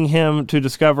leaving him to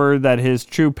discover that his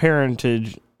true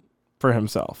parentage for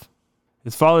himself.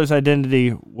 His father's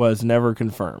identity was never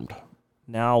confirmed.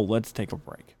 Now let's take a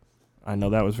break. I know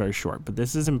that was very short, but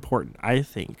this is important. I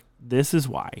think this is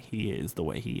why he is the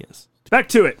way he is. Back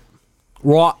to it.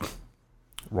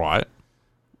 Right.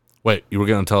 Wait, you were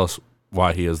going to tell us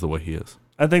why he is the way he is?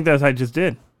 I think that's what I just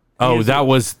did. Oh, that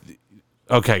was...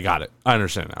 Okay, got it. I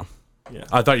understand now. Yeah.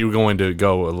 I thought you were going to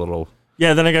go a little...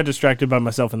 Yeah, then I got distracted by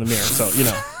myself in the mirror, so, you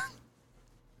know.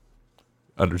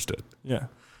 Understood. Yeah.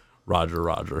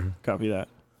 Roger. Copy that.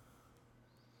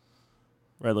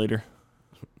 Right later.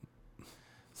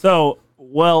 So,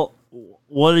 well,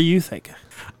 what do you think?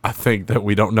 I think that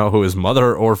we don't know who his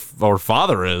mother or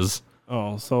father is.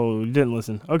 Oh, so you didn't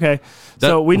listen. Okay.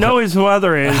 So we know his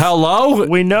mother is. Hello?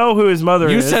 We know who his mother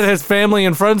is. You said his family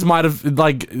and friends might have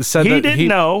said he that didn't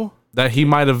know. That he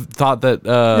might have thought that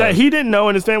Yeah, he didn't know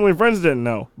and his family and friends didn't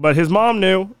know. But his mom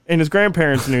knew and his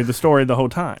grandparents knew the story the whole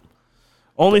time.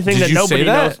 Only thing Did that you nobody say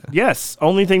that? knows. Yes.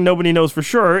 Only thing nobody knows for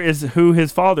sure is who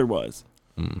his father was.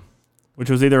 Which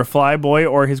was either a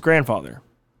flyboy or his grandfather.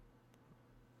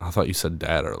 I thought you said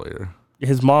dad earlier.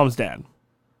 His mom's dad.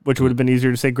 Which would have been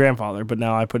easier to say grandfather, but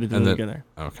now I put it together.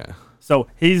 Okay. So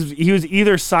he was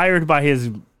either sired by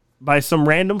some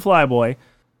random flyboy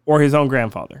or his own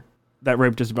grandfather that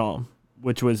raped his mom,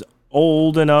 which was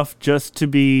old enough just to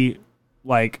be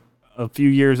like a few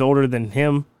years older than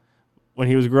him when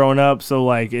he was growing up. So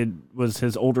like it was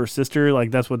his older sister, like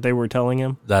that's what they were telling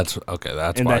him. That's okay.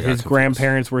 That's and why that his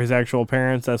grandparents were his actual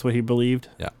parents. That's what he believed.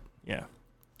 Yeah. Yeah.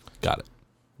 Got it.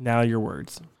 Now your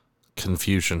words.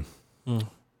 Confusion.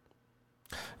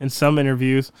 In some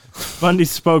interviews, Bundy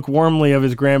spoke warmly of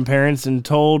his grandparents and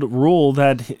told the rule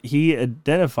that he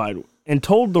identified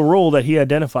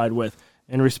with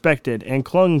and respected and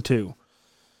clung to.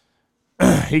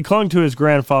 He clung to his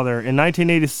grandfather. In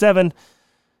 1987,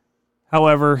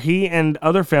 however, he and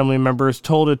other family members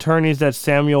told attorneys that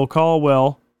Samuel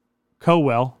Cowell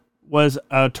was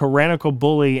a tyrannical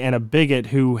bully and a bigot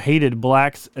who hated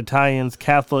blacks, Italians,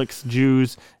 Catholics,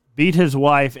 Jews, beat his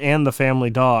wife and the family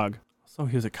dog. So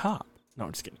he was a cop. No,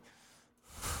 I'm just kidding.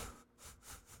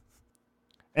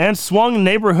 And swung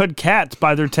neighborhood cats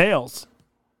by their tails.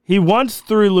 He once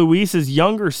threw Luis's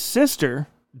younger sister,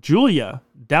 Julia,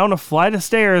 down a flight of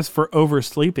stairs for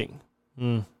oversleeping.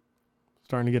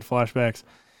 Starting to get flashbacks.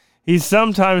 He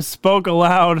sometimes spoke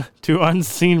aloud to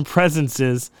unseen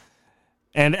presences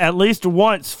and at least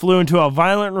once flew into a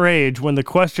violent rage when the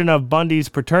question of Bundy's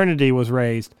paternity was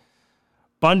raised.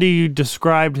 Bundy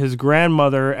described his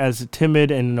grandmother as a timid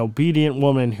and an obedient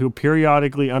woman who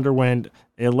periodically underwent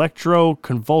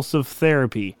electroconvulsive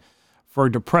therapy for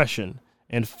depression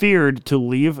and feared to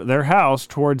leave their house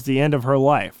towards the end of her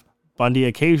life. Bundy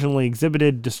occasionally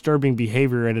exhibited disturbing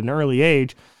behavior at an early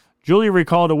age. Julia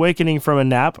recalled awakening from a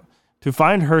nap to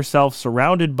find herself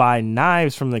surrounded by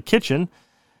knives from the kitchen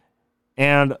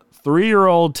and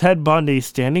 3-year-old Ted Bundy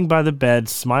standing by the bed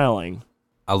smiling.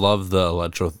 I love the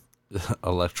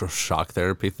electroshock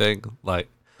therapy thing. Like,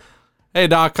 hey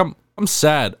doc, I'm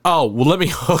sad. Oh, well, let me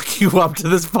hook you up to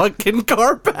this fucking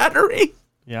car battery.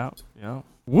 Yeah.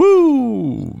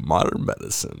 Woo! Modern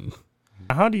medicine.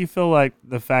 How do you feel like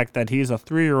the fact that he's a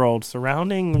 3-year-old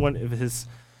surrounding one of his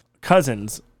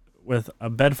cousins with a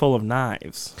bed full of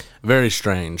knives? Very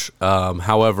strange.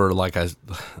 However, like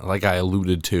I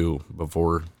alluded to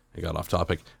before I got off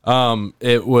topic,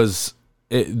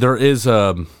 there is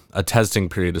a testing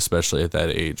period, especially at that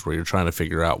age, where you're trying to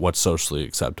figure out what's socially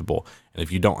acceptable. And if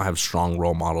you don't have strong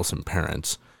role models and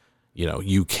parents,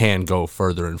 you can go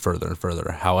further and further and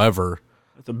further. However,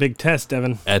 It's a big test,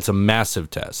 Devin. it's a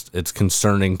massive test. It's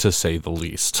concerning to say the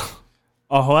least.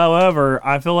 However,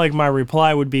 I feel like my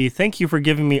reply would be, thank you for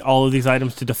giving me all of these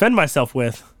items to defend myself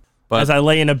with as I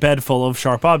lay in a bed full of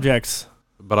sharp objects.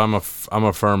 But I'm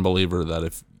a firm believer that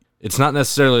if it's not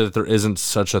necessarily that there isn't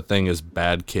such a thing as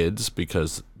bad kids,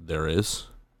 because there is,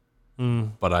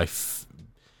 but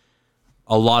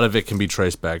a lot of it can be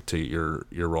traced back to your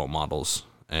role models.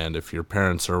 And if your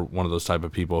parents are one of those type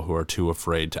of people who are too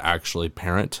afraid to actually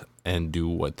parent and do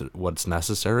what's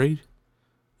necessary,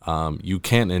 you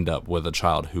can end up with a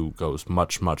child who goes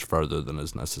much, much further than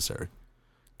is necessary.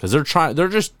 Because they're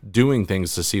just doing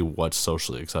things to see what's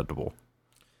socially acceptable.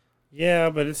 Yeah,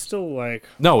 but it's still like...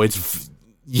 No, it's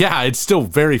still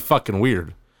very fucking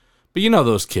weird. But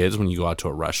those kids, when you go out to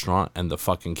a restaurant and the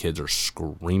fucking kids are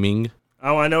screaming.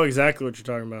 Oh, I know exactly what you're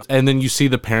talking about. And then you see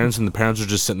the parents, and the parents are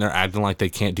just sitting there acting like they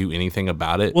can't do anything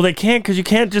about it. Well, they can't, because you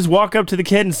can't just walk up to the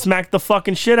kid and smack the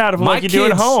fucking shit out of him like you do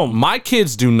at home. My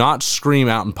kids do not scream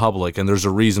out in public, and there's a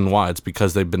reason why. It's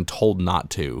because they've been told not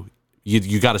to.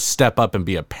 You got to step up and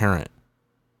be a parent.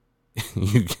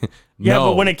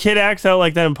 But when a kid acts out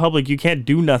like that in public, you can't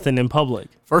do nothing in public.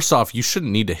 First off, you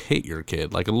shouldn't need to hit your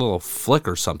kid. Like a little flick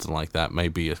or something like that may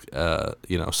be,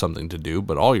 something to do.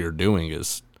 But all you're doing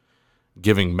is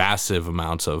giving massive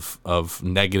amounts of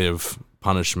negative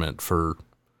punishment for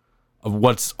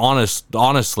what's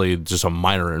honestly just a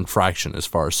minor infraction as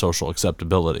far as social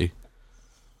acceptability.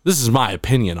 This is my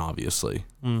opinion, obviously.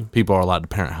 People are allowed to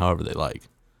parent however they like.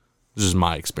 This is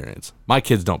my experience. My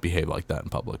kids don't behave like that in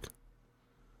public.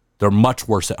 They're much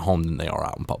worse at home than they are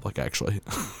out in public, actually.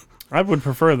 I would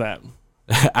prefer that.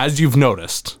 As you've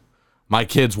noticed, my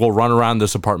kids will run around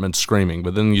this apartment screaming,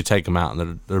 but then you take them out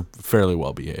and they're fairly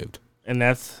well behaved. And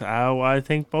that's how I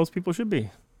think most people should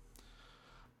be.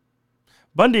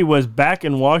 Bundy was back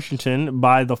in Washington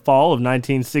by the fall of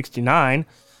 1969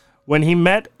 when he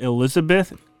met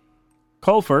Elizabeth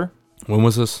Colfer. When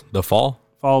was this? The fall?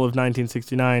 Fall of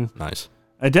 1969. Nice.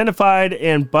 Identified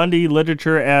in Bundy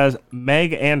literature as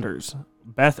Meg Anders,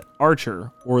 Beth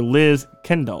Archer, or Liz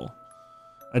Kendall.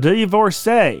 A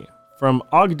divorcee from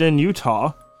Ogden,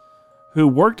 Utah, who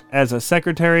worked as a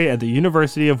secretary at the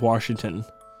University of Washington.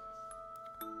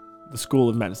 The School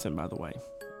of Medicine, by the way.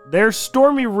 Their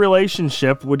stormy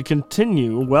relationship would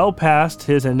continue well past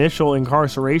his initial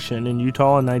incarceration in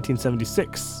Utah in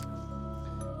 1976.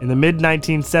 In the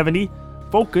mid-1970s,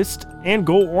 focused and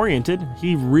goal-oriented,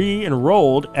 he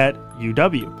re-enrolled at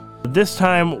UW. This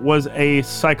time was a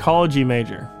psychology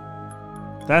major.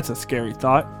 That's a scary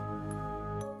thought.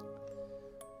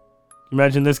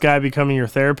 Imagine this guy becoming your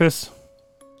therapist.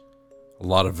 A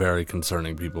lot of very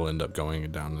concerning people end up going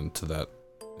down into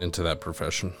that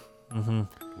profession,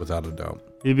 without a doubt.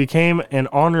 He became an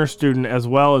honor student as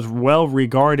well as well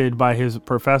regarded by his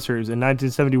professors. In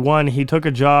 1971, he took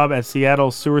a job at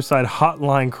Seattle's Suicide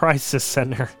Hotline Crisis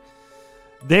Center.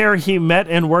 There, he met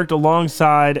and worked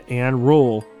alongside Anne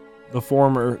Rule, the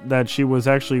former that she was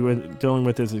actually dealing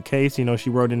with as a case. She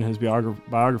wrote in his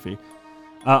biography.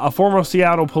 A former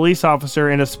Seattle police officer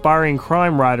and aspiring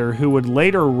crime writer who would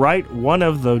later write one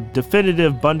of the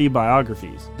definitive Bundy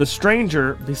biographies. The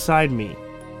stranger beside me,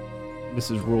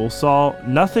 Mrs. Rule, saw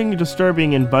nothing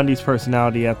disturbing in Bundy's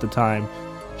personality at the time.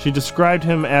 She described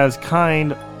him as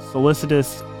kind,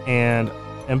 solicitous, and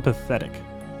empathetic.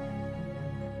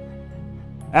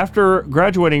 After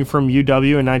graduating from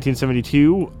UW in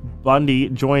 1972, Bundy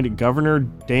joined Governor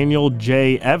Daniel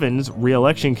J. Evans'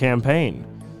 re-election campaign.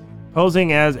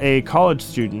 Posing as a college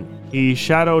student, he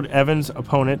shadowed Evans'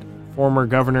 opponent, former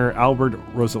Governor Albert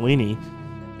Rossellini,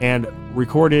 and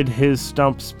recorded his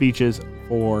stump speeches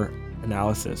for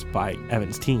analysis by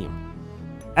Evans' team.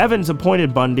 Evans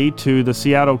appointed Bundy to the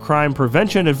Seattle Crime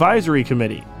Prevention Advisory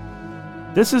Committee.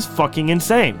 This is fucking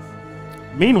insane.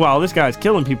 Meanwhile, this guy's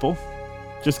killing people.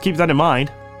 Just keep that in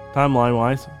mind,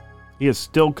 timeline-wise. He is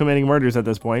still committing murders at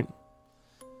this point.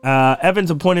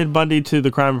 Evans appointed Bundy to the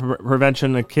Crime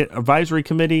Prevention Advisory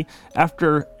Committee.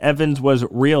 After Evans was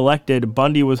re-elected,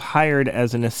 Bundy was hired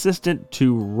as an assistant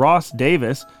to Ross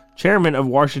Davis, chairman of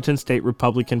Washington State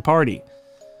Republican Party.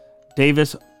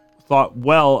 Davis thought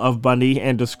well of Bundy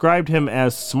and described him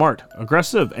as smart,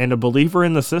 aggressive, and a believer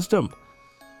in the system.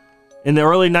 In the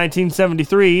early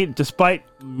 1973, despite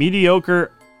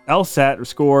mediocre LSAT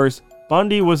scores,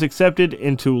 Bundy was accepted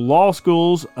into law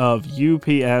schools of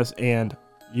UPS and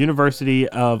University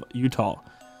of Utah,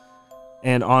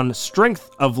 and on strength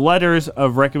of letters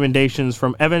of recommendations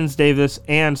from Evans Davis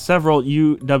and several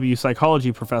UW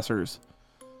psychology professors.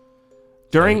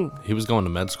 He was going to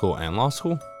med school and law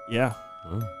school? Yeah.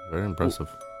 Oh, very impressive.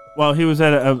 Well, he was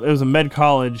at it was a med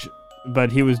college,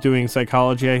 but he was doing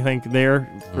psychology, I think, there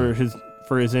for his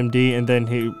MD, and then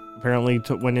he apparently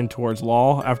went in towards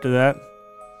law after that.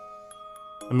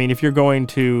 I mean, if you're going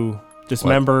to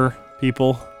dismember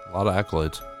people, A lot of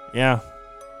accolades. yeah.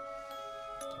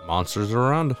 Monsters are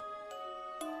around.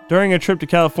 During a trip to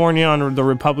California on the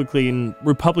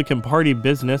Republican Party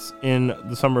business in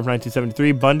the summer of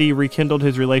 1973, Bundy rekindled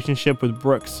his relationship with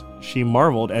Brooks. She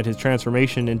marveled at his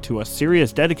transformation into a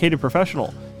serious, dedicated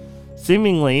professional.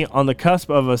 Seemingly on the cusp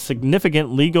of a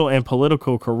significant legal and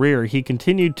political career, he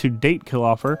continued to date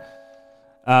Kiloffer,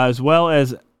 as well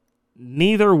as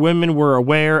neither women were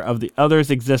aware of the other's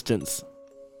existence.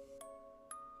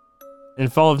 In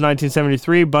fall of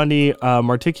 1973, Bundy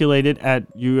matriculated at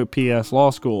UPS Law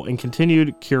School and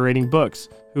continued curating books,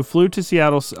 who flew to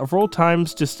Seattle several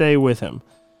times to stay with him.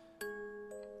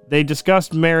 They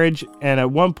discussed marriage, and at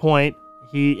one point,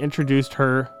 he introduced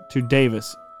her to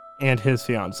Davis and his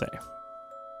fiancée.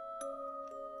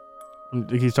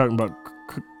 He's talking about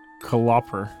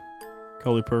Colliper,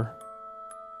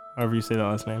 however you say that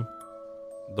last name.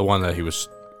 The one that he was...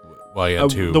 Well, he had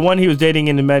two. The one he was dating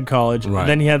in the med college. Right.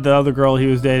 Then he had the other girl he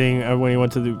was dating when he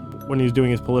was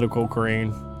doing his political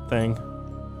career thing.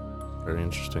 Very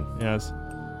interesting. Yes.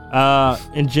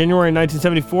 In January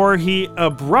 1974, he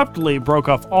abruptly broke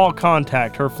off all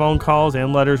contact. Her phone calls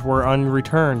and letters were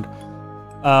unreturned.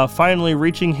 Finally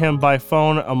reaching him by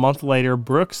phone a month later,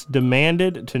 Brooks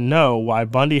demanded to know why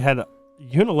Bundy had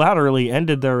unilaterally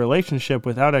ended their relationship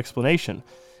without explanation.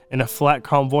 In a flat,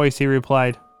 calm voice, he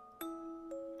replied,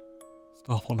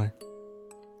 "Stephanie,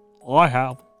 I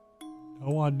have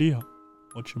no idea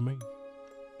what you mean,"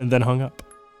 and then hung up.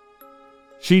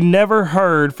 She never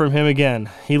heard from him again.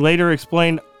 He later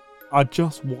explained, "I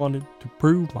just wanted to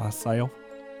prove myself,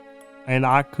 and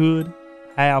I could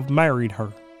have married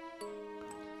her."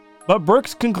 But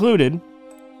Brooks concluded,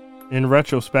 in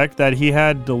retrospect, that he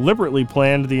had deliberately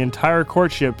planned the entire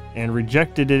courtship and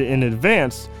rejected it in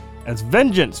advance as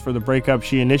vengeance for the breakup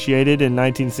she initiated in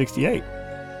 1968.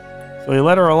 So he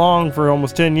let her along for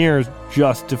almost 10 years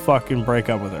just to fucking break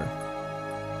up with her.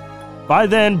 By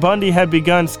then, Bundy had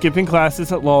begun skipping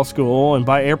classes at law school, and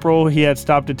by April, he had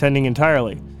stopped attending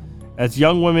entirely, as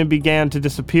young women began to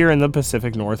disappear in the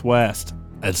Pacific Northwest.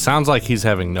 It sounds like he's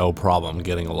having no problem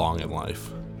getting along in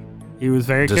life. He was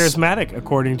very charismatic,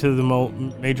 according to the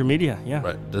major media, yeah.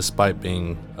 Right, despite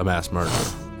being a mass murderer.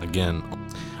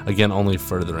 Again, only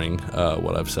furthering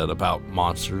what I've said about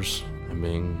monsters and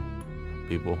being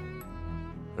people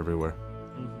everywhere.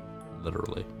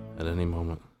 Literally, at any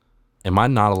moment. Am I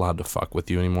not allowed to fuck with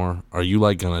you anymore? Are you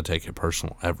like gonna take it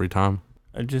personal every time?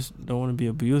 I just don't want to be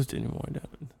abused anymore,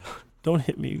 Devin. Don't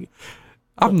hit me.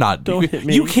 I'm not. Don't hit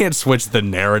me. You can't switch the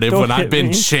narrative Don't when I've hit been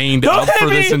me. chained Don't up hit for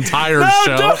me. this entire No,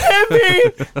 show. don't hit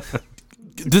me.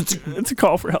 It's a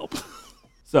call for help.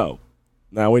 So,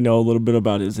 now we know a little bit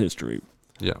about his history.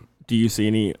 Yeah. Do you see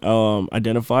any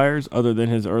identifiers other than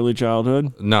his early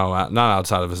childhood? No, not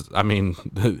outside of his. I mean,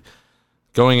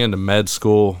 going into med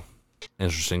school,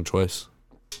 interesting choice.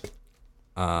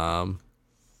 Going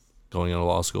into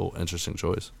law school, interesting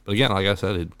choice. But again, like I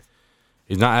said,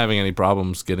 he's not having any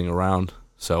problems getting around.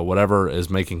 So whatever is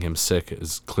making him sick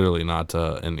is clearly not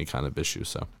any kind of issue.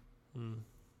 So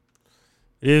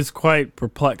it is quite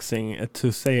perplexing,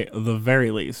 to say the very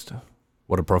least.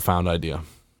 what a profound idea.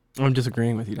 I'm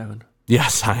disagreeing with you, Devin.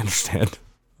 Yes, I understand.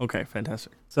 Okay,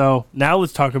 fantastic. So now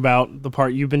let's talk about the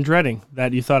part you've been dreading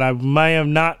that you thought I may have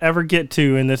not ever get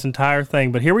to in this entire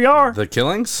thing, but here we are. The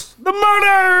killings? The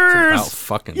murders! About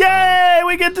fucking Yay!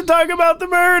 We get to talk about the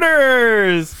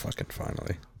murders! fucking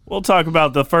finally. We'll talk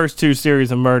about the first two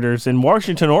series of murders in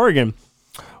Washington, Oregon,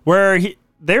 where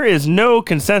there is no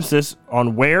consensus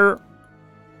on where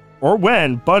or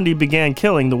when Bundy began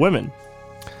killing the women.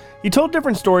 He told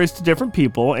different stories to different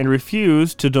people and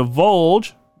refused to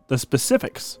divulge the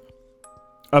specifics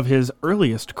of his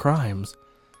earliest crimes,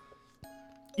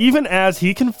 even as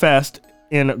he confessed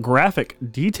in graphic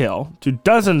detail to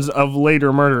dozens of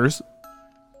later murders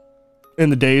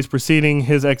in the days preceding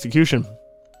his execution.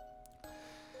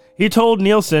 He told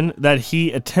Nielsen that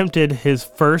he attempted his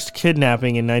first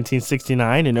kidnapping in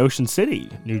 1969 in Ocean City,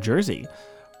 New Jersey,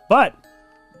 but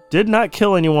did not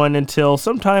kill anyone until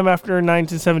sometime after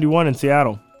 1971 in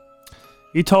Seattle.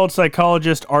 He told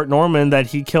psychologist Art Norman that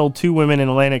he killed 2 women in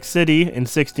Atlantic City in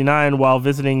 '69 while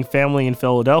visiting family in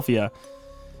Philadelphia.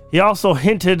 He also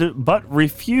hinted but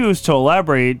refused to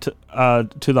elaborate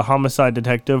to the homicide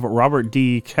detective Robert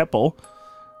D. Keppel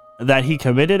that he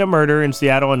committed a murder in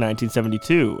Seattle in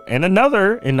 1972 and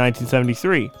another in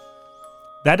 1973.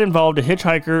 That involved a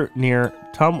hitchhiker near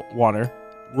Tumwater.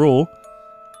 Rule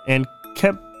and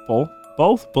Keppel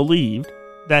both believed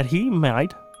that he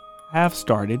might have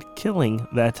started killing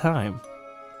that time.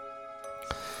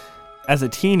 As a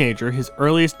teenager, his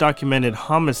earliest documented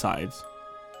homicides.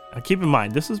 Now keep in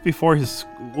mind, this was before his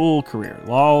school career,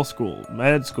 law school,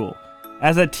 med school.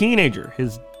 As a teenager,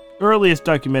 his earliest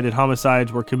documented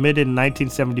homicides were committed in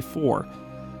 1974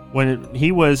 when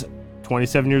he was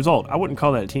 27 years old. I wouldn't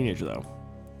call that a teenager, though.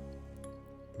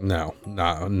 No,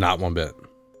 not one bit.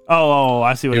 Oh,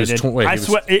 I see what I did. I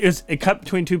swear it cut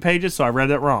between 2 pages, so I read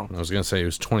that wrong. I was going to say he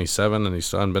was 27 and he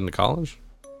still hadn't been to college?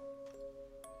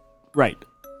 Right.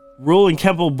 Rule and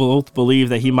Keppel both believe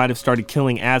that he might have started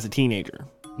killing as a teenager.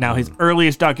 Now, his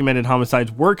earliest documented homicides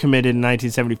were committed in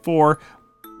 1974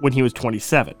 when he was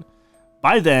 27.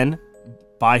 By then,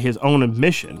 by his own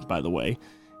admission, by the way,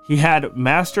 he had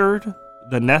mastered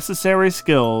the necessary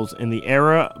skills in the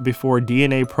era before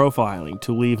DNA profiling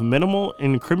to leave minimal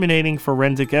incriminating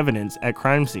forensic evidence at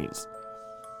crime scenes.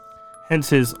 Hence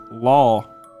his law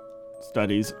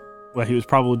studies, what he was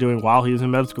probably doing while he was in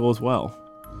med school as well.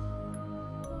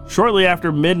 Shortly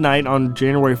after midnight on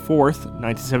January 4th,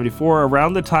 1974,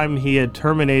 around the time he had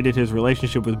terminated his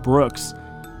relationship with Brooks,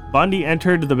 Bundy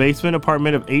entered the basement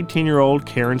apartment of 18-year-old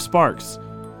Karen Sparks.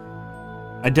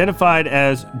 Identified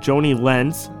as Joni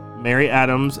Lenz, Mary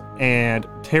Adams, and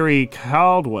Terry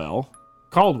Caldwell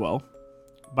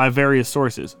by various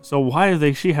sources. So why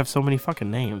does she have so many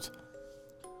fucking names?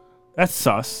 That's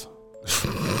sus.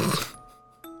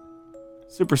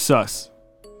 Super sus.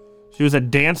 She was a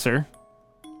dancer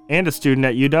and a student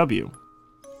at UW.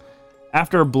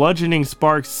 After bludgeoning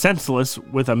Sparks senseless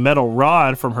with a metal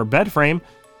rod from her bed frame,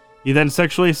 he then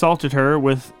sexually assaulted her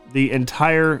with the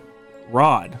entire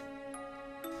rod.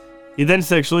 He then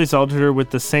sexually assaulted her with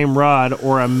the same rod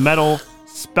or a metal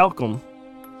spelcum,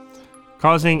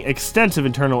 causing extensive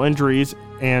internal injuries,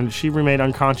 and she remained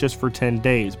unconscious for 10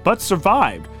 days, but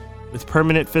survived with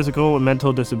permanent physical and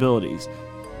mental disabilities.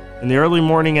 In the early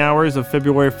morning hours of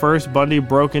February 1st, Bundy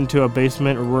broke into a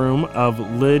basement room of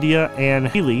Lydia Ann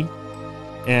Healy,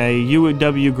 a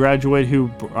UW graduate who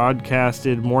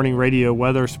broadcasted morning radio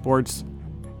weather sports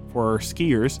for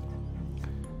skiers.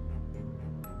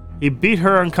 He beat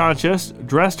her unconscious,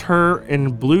 dressed her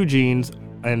in blue jeans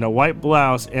and a white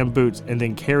blouse and boots, and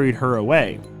then carried her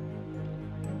away.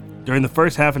 During the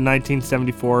first half of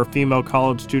 1974, female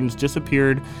college students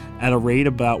disappeared at a rate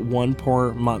about 1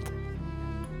 per month.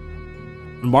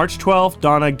 On March 12th,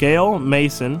 Donna Gail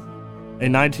Mason, a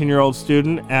 19-year-old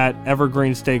student at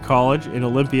Evergreen State College in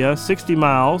Olympia, 60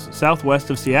 miles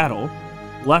southwest of Seattle,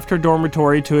 left her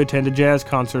dormitory to attend a jazz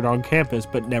concert on campus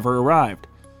but never arrived.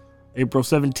 April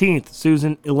 17th,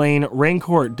 Susan Elaine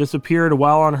Raincourt disappeared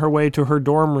while on her way to her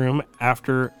dorm room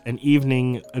after an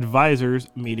evening advisors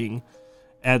meeting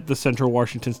at the Central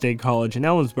Washington State College in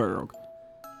Ellensburg.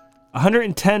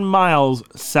 110 miles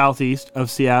southeast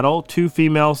of Seattle, 2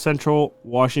 female Central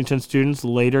Washington students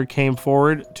later came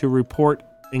forward to report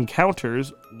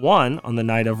encounters, one on the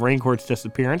night of Raincourt's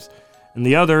disappearance and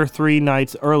the other 3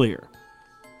 nights earlier,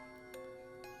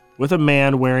 with a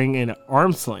man wearing an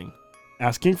arm sling,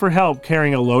 asking for help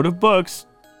carrying a load of books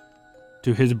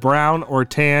to his brown or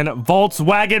tan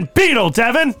Volkswagen Beetle,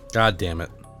 Devin! God damn it.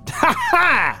 Ha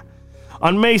ha!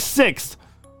 On May 6th,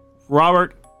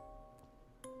 Robert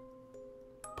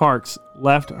Parks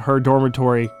left her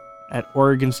dormitory at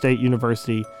Oregon State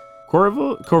University.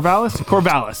 Corvallis.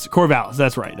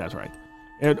 That's right.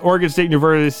 At Oregon State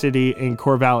University in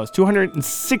Corvallis,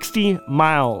 260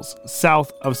 miles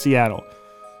south of Seattle,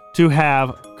 to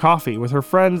have coffee with her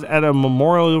friends at a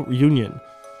memorial reunion,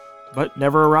 but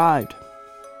never arrived.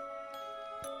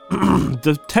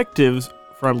 Detectives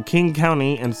from King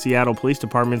County and Seattle police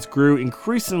departments grew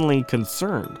increasingly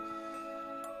concerned.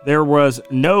 There was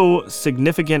no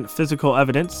significant physical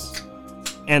evidence,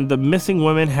 and the missing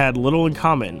women had little in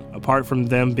common, apart from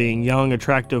them being young,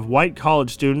 attractive white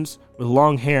college students with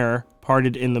long hair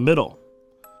parted in the middle.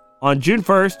 On June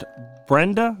 1st,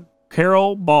 Brenda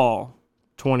Carol Ball,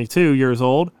 22 years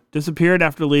old, disappeared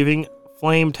after leaving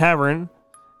Flame Tavern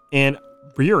in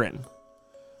Buren,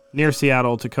 near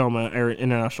Seattle-Tacoma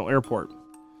International Airport.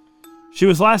 She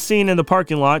was last seen in the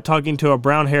parking lot talking to a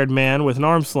brown-haired man with an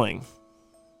arm sling.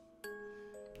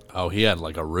 Oh, he had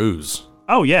like a ruse.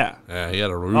 Oh, yeah. Yeah, he had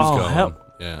a ruse going. Help.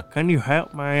 Yeah. Can you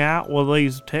help me out with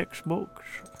these textbooks?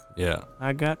 Yeah.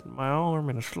 I got my arm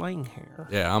in a sling here.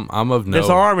 Yeah, I'm of no... This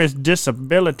arm is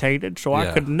disabilitated, so I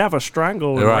Yeah. could never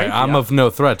strangle and Right, rape I'm ya. of no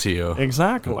threat to you.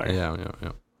 Exactly. Yeah.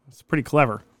 It's pretty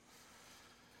clever.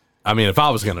 I mean, if I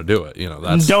was going to do it,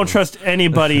 that's... Don't trust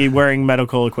anybody wearing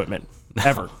medical equipment.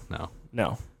 Ever.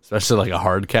 No. Especially like a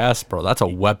hard cast, bro. That's a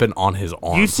weapon on his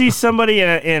arm. You see somebody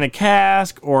in a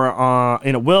cast or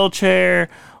in a wheelchair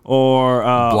or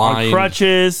on Blind.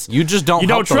 crutches. You just don't. You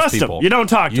help don't trust those people. them. You don't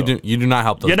talk to them. You do not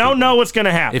help those. You don't people. know what's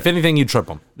gonna happen. If anything, you trip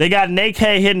them. They got an AK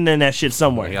hidden in that shit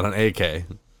somewhere. You got an AK.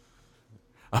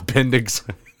 Appendix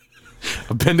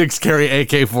carry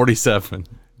AK-47.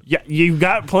 Yeah, you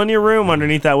got plenty of room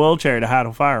underneath that wheelchair to hide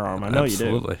a firearm. I know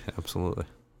Absolutely. It's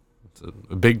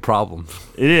a big problem.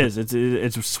 you do. It is.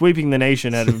 It's sweeping the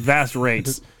nation at vast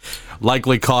rates.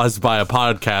 Likely caused by a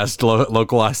podcast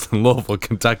localized in Louisville,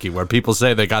 Kentucky, where people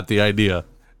say they got the idea.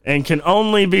 And can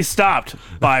only be stopped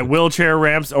by wheelchair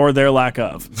ramps or their lack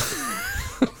of.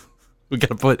 We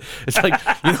gotta put. It's like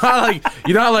you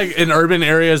know how in urban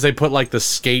areas they put like the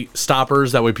skate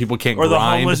stoppers that way people can't Or grind. the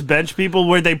homeless bench people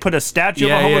where they put a statue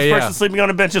of a homeless person sleeping on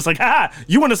a bench. It's like,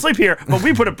 you want to sleep here, but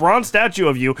we put a bronze statue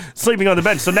of you sleeping on the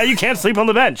bench. So now you can't sleep on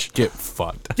the bench. Get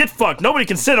fucked. Get fucked. Nobody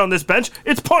can sit on this bench.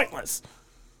 It's pointless.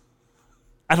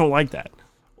 I don't like that.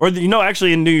 Or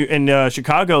actually in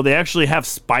Chicago, they actually have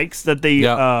spikes that they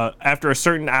after a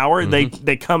certain hour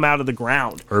they come out of the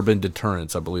ground. Urban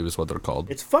deterrence, I believe, is what they're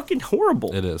called. It's fucking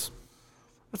horrible. It is.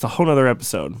 That's a whole nother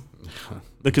episode.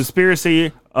 The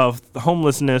conspiracy of the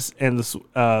homelessness and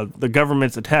the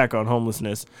government's attack on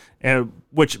homelessness, and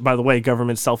which, by the way,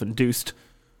 government self-induced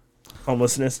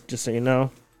homelessness. Just so you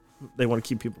know, they want to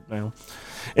keep people down.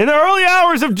 In the early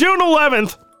hours of June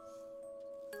 11th.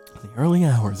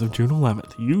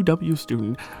 UW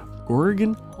student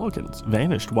Oregon Hawkins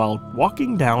vanished while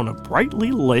walking down a brightly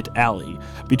lit alley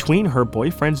between her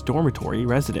boyfriend's dormitory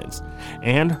residence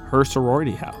and her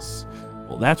sorority house.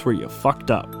 Well, that's where you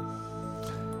fucked up.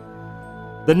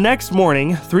 The next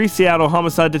morning, 3 Seattle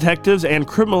homicide detectives and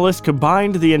criminalists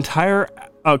combined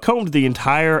combed the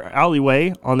entire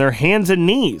alleyway on their hands and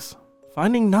knees,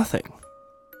 finding nothing.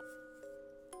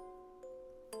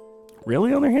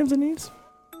 Really on their hands and knees?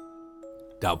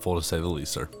 Doubtful to say the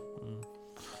least, sir.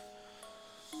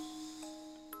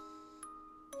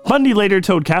 Bundy later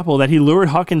told Capel that he lured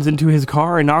Hawkins into his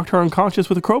car and knocked her unconscious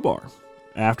with a crowbar.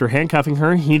 After handcuffing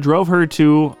her, he drove her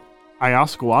to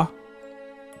Iosqua,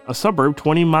 a suburb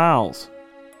 20 miles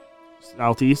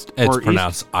southeast It's or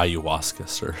pronounced ayahuasca,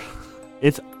 sir.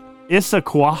 It's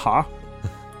Issaquaha,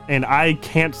 and I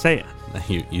can't say it.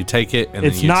 You take it and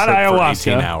It's then you not trip ayahuasca. for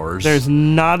 18 hours. There's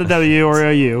not a W or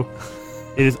a U.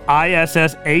 It is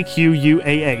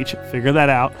Issaquuah. Figure that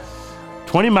out.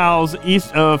 20 miles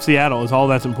east of Seattle is all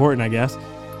that's important, I guess.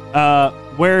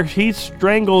 Where he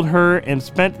strangled her and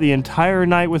spent the entire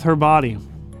night with her body.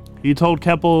 He told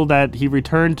Keppel that he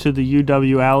returned to the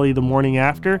UW alley the morning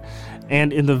after,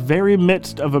 and in the very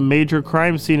midst of a major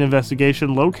crime scene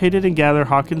investigation, located and gathered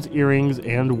Hawkins' earrings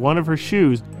and one of her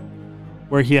shoes,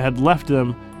 where he had left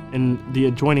them in the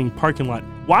adjoining parking lot.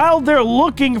 While they're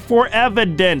looking for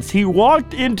evidence, he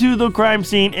walked into the crime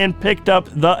scene and picked up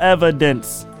the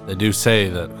evidence. They do say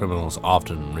that criminals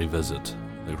often revisit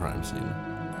the crime scene.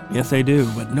 Yes, they do,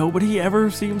 but nobody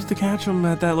ever seems to catch him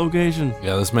at that location.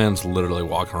 Yeah, this man's literally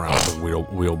walking around with a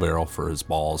wheelbarrow for his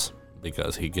balls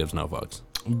because he gives no fucks.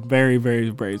 Very,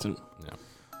 very brazen. Yeah.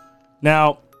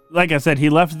 Now, like I said, he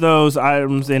left those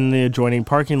items in the adjoining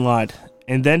parking lot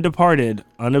and then departed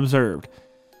unobserved.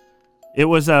 It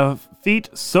was a feat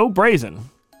so brazen,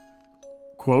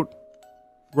 quote,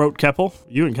 wrote Keppel.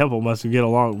 You and Keppel must get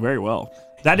along very well.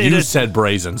 You said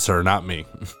brazen, sir, not me.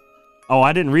 Oh,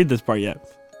 I didn't read this part yet.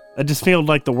 That just felt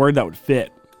like the word that would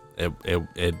fit. It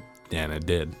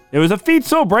did. It was a feat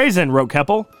so brazen, wrote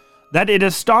Keppel, that it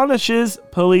astonishes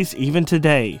police even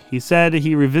today. He said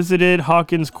he revisited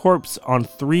Hawkins' corpse on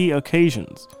 3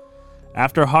 occasions.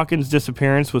 After Hawkins'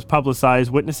 disappearance was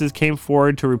publicized, witnesses came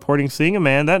forward to reporting seeing a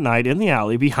man that night in the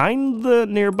alley behind the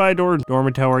nearby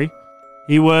dormitory.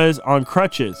 He was on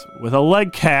crutches with a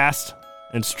leg cast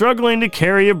and struggling to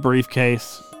carry a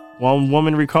briefcase. One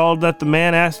woman recalled that the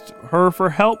man asked her for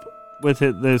help with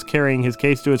this carrying his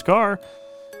case to his car,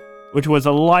 which was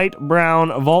a light brown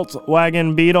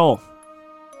Volkswagen Beetle.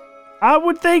 I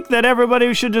would think that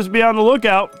everybody should just be on the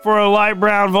lookout for a light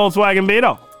brown Volkswagen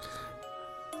Beetle.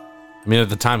 I mean, at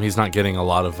the time, he's not getting a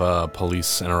lot of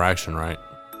police interaction, right?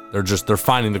 They're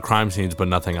finding the crime scenes, but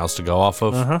nothing else to go off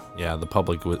of. Uh-huh. Yeah, the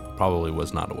public probably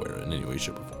was not aware in any way,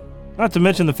 shape, or form. Not to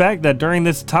mention the fact that during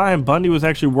this time, Bundy was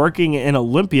actually working in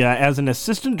Olympia as an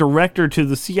assistant director to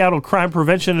the Seattle Crime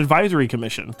Prevention Advisory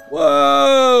Commission.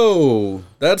 Whoa,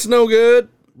 that's no good.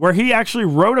 Where he actually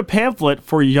wrote a pamphlet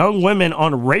for young women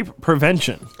on rape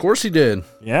prevention. Of course he did.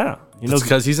 Yeah. It's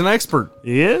because he's an expert.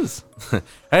 He is.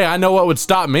 Hey, I know what would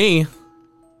stop me,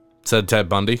 said Ted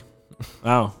Bundy.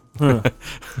 Oh. Huh.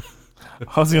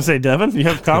 I was going to say, Devin, you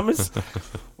have comments?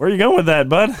 Where are you going with that,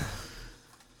 bud?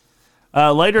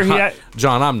 Later,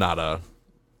 John, I'm not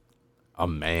a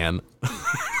man.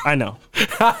 I know.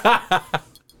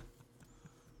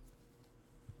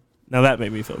 Now that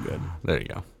made me feel good. There you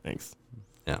go. Thanks.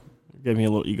 Yeah. Gave me a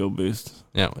little ego boost.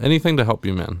 Yeah. Anything to help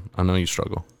you, man. I know you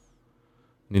struggle.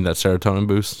 Need that serotonin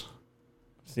boost?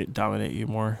 See it dominate you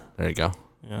more. There you go.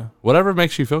 Yeah. Whatever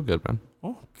makes you feel good, man.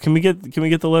 Well, can we get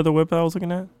the leather whip that I was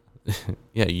looking at?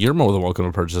 Yeah, you're more than welcome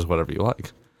to purchase whatever you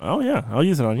like. Oh yeah, I'll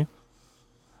use it on you.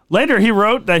 Later, he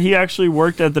wrote that he actually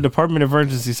worked at the Department of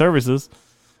Emergency Services,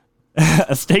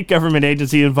 a state government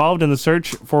agency involved in the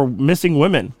search for missing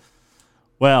women.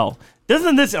 Well,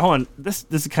 doesn't this... Hold on. This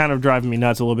is kind of driving me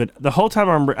nuts a little bit. The whole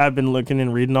time I've been looking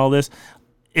and reading all this,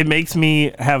 it makes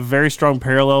me have very strong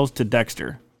parallels to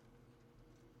Dexter.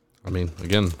 I mean,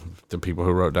 again, the people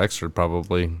who wrote Dexter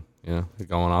probably,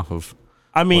 going off of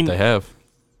what they have.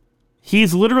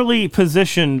 He's literally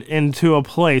positioned into a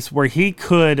place where he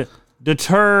could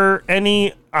deter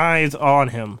any eyes on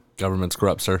him. Government's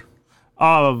corrupt, sir.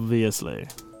 Obviously.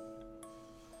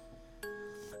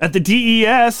 At the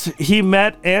DES, he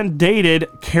met and dated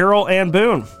Carol Ann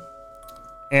Boone,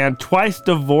 and twice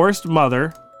divorced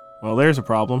mother. Well, there's a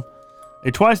problem.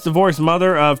 A twice divorced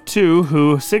mother of two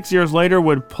who 6 years later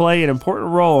would play an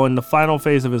important role in the final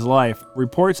phase of his life.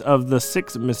 Reports of the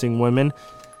 6 missing women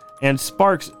and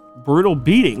Sparks' brutal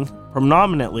beating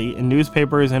prominently in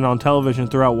newspapers and on television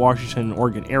throughout Washington and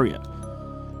Oregon area.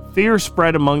 Fear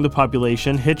spread among the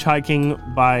population.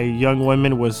 Hitchhiking by young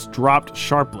women was dropped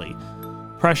sharply.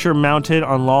 Pressure mounted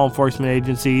on law enforcement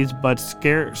agencies, but the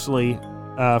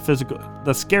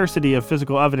scarcity of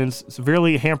physical evidence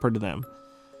severely hampered them.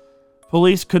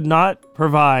 Police could not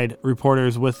provide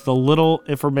reporters with the little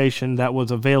information that was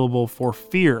available for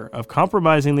fear of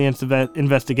compromising the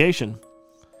investigation.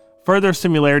 Further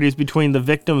similarities between the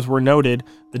victims were noted.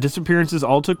 The disappearances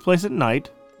all took place at night,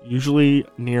 usually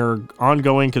near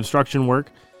ongoing construction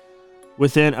work,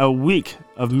 within a week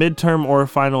of midterm or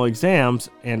final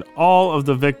exams, and all of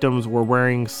the victims were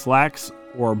wearing slacks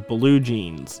or blue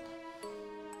jeans.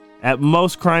 At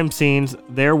most crime scenes,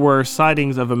 there were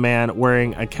sightings of a man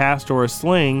wearing a cast or a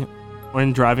sling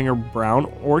when driving a brown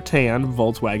or tan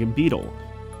Volkswagen Beetle.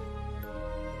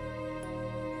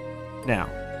 Now,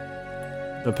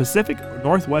 the Pacific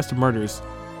Northwest murders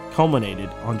culminated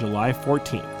on July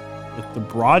 14th with the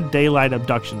broad daylight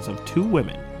abductions of 2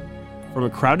 women from a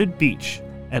crowded beach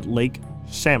at Lake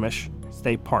Sammamish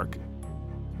State Park.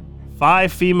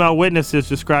 5 female witnesses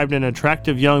described an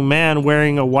attractive young man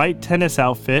wearing a white tennis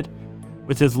outfit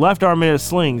with his left arm in a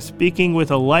sling, speaking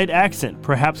with a light accent,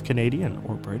 perhaps Canadian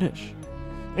or British,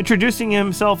 introducing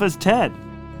himself as Ted.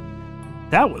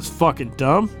 That was fucking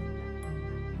dumb.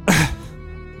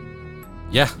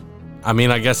 Yeah. I mean,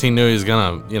 I guess he knew he was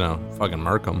gonna, fucking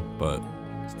murk him, but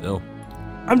still.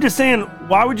 I'm just saying,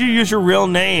 why would you use your real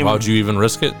name? Why would you even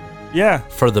risk it? Yeah.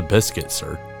 For the biscuit,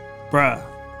 sir. Bruh.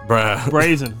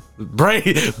 Brazen.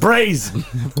 Brazen.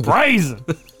 Brazen.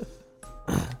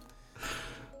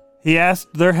 He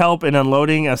asked their help in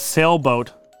unloading a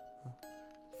sailboat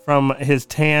from his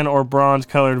tan or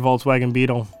bronze-colored Volkswagen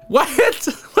Beetle. What?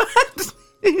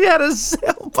 He had a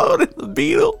sailboat in the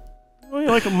Beetle? Well,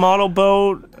 like a model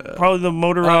boat, probably the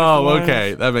motorized one.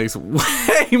 Okay. That makes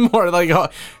way more like,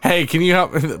 hey, can you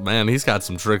help? Man, he's got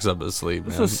some tricks up his sleeve,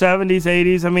 man. This was 70s,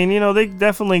 80s. I mean, they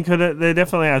definitely could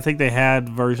have, I think they had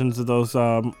versions of those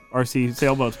RC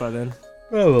sailboats by then.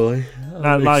 Probably.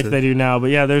 Not like they do now, but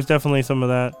yeah, there's definitely some of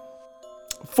that.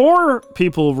 4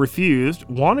 people refused,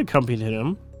 one accompanied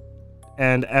him,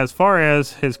 and as far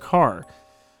as his car,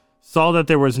 saw that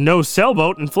there was no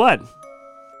sailboat and fled.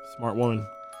 Smart woman.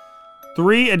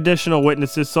 3 additional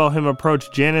witnesses saw him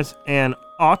approach Janice Ann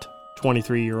Ott,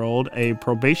 23-year-old, a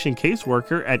probation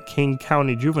caseworker at King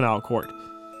County Juvenile Court,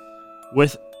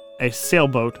 with a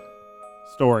sailboat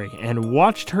story, and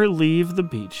watched her leave the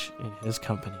beach in his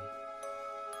company.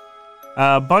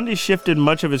 Bundy shifted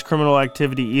much of his criminal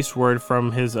activity eastward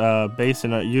from his base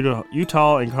in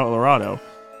Utah and Colorado.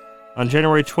 On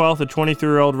January 12th, a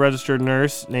 23-year-old registered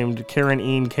nurse named Karen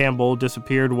Ian Campbell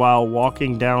disappeared while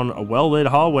walking down a well-lit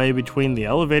hallway between the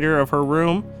elevator of her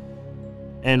room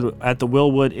and at the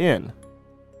Willwood Inn,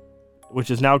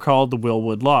 which is now called the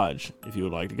Willwood Lodge, if you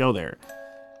would like to go there.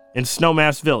 in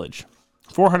Snowmass Village,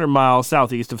 400 miles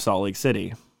southeast of Salt Lake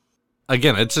City.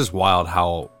 Again, it's just wild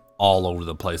how all over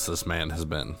the place this man has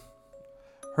been.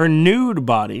 Her nude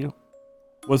body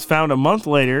was found a month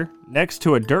later next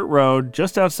to a dirt road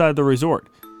just outside the resort.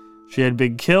 She had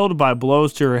been killed by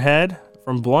blows to her head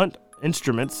from blunt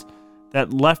instruments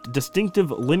that left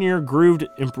distinctive linear grooved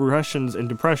impressions and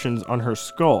depressions on her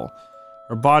skull.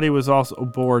 Her body was also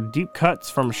bore deep cuts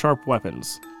from sharp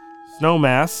weapons.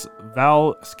 Snowmass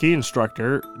Val ski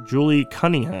instructor Julie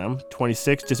Cunningham,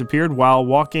 26, disappeared while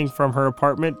walking from her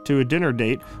apartment to a dinner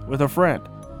date with a friend.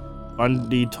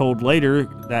 Bundy told later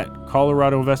that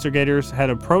Colorado investigators had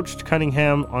approached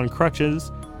Cunningham on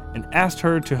crutches and asked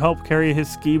her to help carry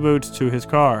his ski boots to his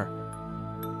car.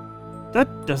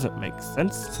 That doesn't make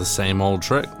sense. It's the same old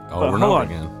trick over and hold over on.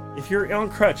 again. If you're on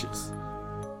crutches,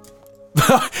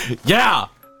 Yeah.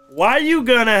 why you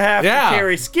gonna have to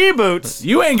carry ski boots?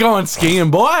 You ain't going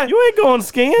skiing, boy. You ain't going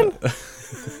skiing.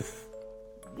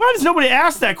 Why does nobody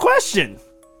ask that question?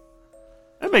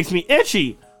 That makes me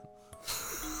itchy.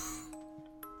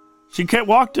 She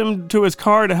walked him to his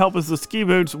car to help with the ski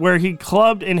boots, where he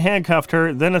clubbed and handcuffed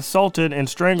her, then assaulted and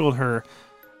strangled her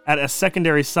at a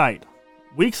secondary site.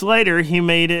 Weeks later, he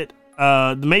made the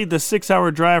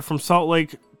 6-hour drive from Salt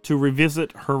Lake to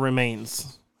revisit her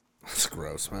remains. That's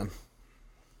gross, man.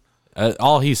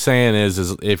 All he's saying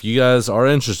is if you guys are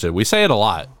interested, we say it a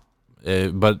lot,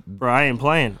 but Bro, I ain't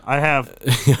playing. I have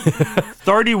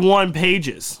 31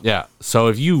 pages. Yeah. So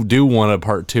if you do want a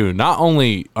part 2, not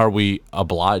only are we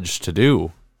obliged to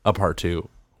do a part 2,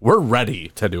 we're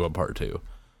ready to do a part 2.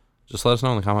 Just let us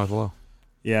know in the comments below.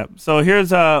 Yeah. So here's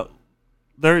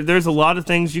there's a lot of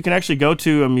things. You can actually go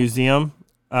to a museum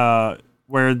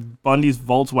where Bundy's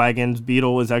Volkswagen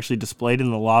Beetle is actually displayed in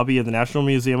the lobby of the National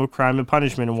Museum of Crime and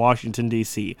Punishment in Washington,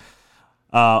 D.C.,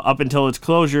 up until its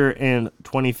closure in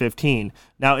 2015.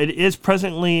 Now, it is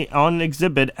presently on an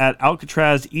exhibit at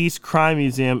Alcatraz East Crime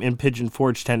Museum in Pigeon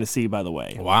Forge, Tennessee, by the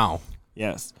way. Wow.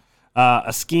 Yes.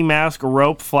 A ski mask, a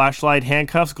rope, flashlight,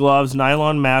 handcuffs, gloves,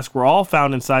 nylon mask were all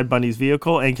found inside Bundy's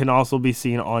vehicle and can also be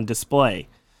seen on display.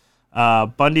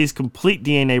 Bundy's complete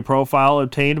DNA profile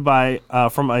obtained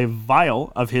from a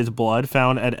vial of his blood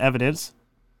found at evidence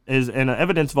is in an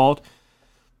evidence vault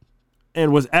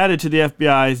and was added to the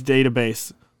FBI's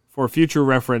database for future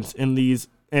reference in these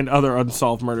and other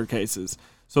unsolved murder cases.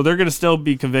 So they're going to still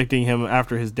be convicting him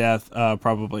after his death,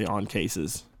 probably on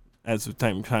cases as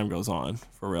time goes on,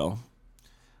 for real.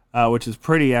 Which is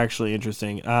pretty actually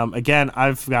interesting. Again,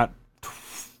 I've got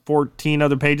 14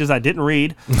 other pages I didn't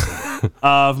read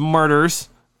of murders,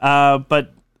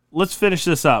 but let's finish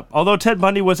this up. Although Ted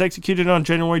Bundy was executed on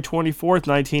January 24th,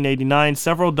 1989,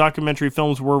 several documentary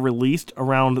films were released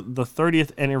around the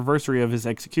 30th anniversary of his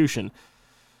execution.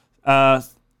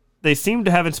 They seem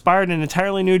to have inspired an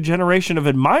entirely new generation of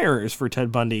admirers for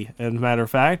Ted Bundy, as a matter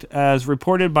of fact. As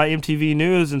reported by MTV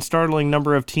News, a startling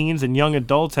number of teens and young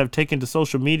adults have taken to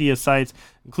social media sites,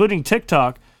 including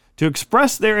TikTok, to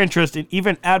express their interest and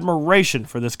even admiration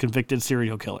for this convicted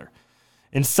serial killer.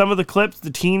 In some of the clips,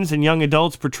 the teens and young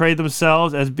adults portray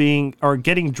themselves as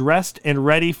getting dressed and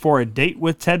ready for a date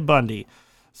with Ted Bundy.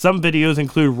 Some videos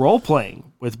include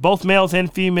role-playing, with both males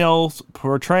and females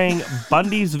portraying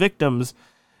Bundy's victims,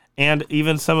 and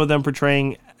even some of them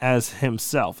portraying as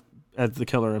the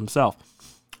killer himself.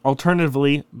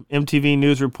 Alternatively, MTV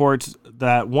News reports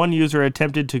that one user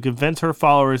attempted to convince her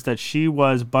followers that she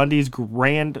was Bundy's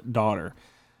granddaughter.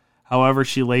 However,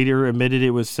 she later admitted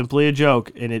it was simply a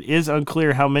joke, and it is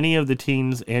unclear how many of the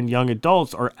teens and young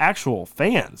adults are actual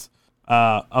fans,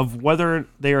 of whether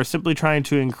they are simply trying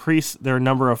to increase their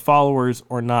number of followers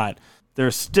or not.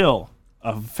 There's still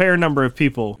a fair number of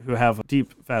people who have a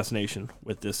deep fascination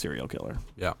with this serial killer.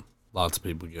 Yeah. Lots of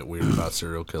people get weird about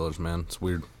serial killers, man. It's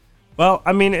weird. Well,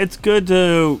 I mean, it's good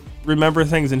to remember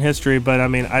things in history, but I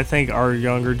mean, I think our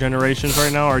younger generations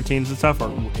right now, our teens and stuff, are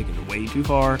taking it way too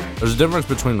far. There's a difference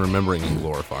between remembering and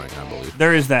glorifying, I believe.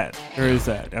 There is that. There is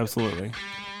that. Absolutely.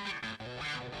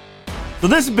 So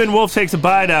this has been Wolf Takes a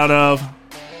Bite out of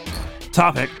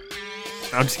topic.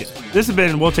 No, I'm just kidding. This has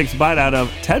been Wolf Takes a Bite out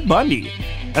of Ted Bundy.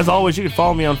 As always, you can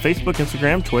follow me on Facebook,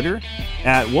 Instagram, Twitter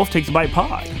at Wolf Takes a Bite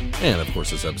Pod. And of course,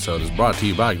 this episode is brought to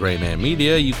you by Gray Man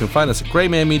Media. You can find us at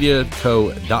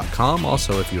graymanmediaco.com.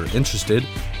 Also, if you're interested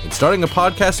in starting a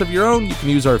podcast of your own, you can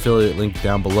use our affiliate link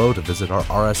down below to visit our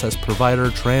RSS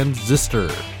provider, Transistor.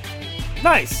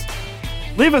 Nice.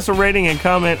 Leave us a rating and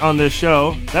comment on this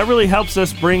show. That really helps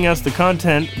us bring us the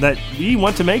content that we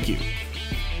want to make you.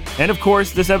 And of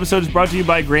course, this episode is brought to you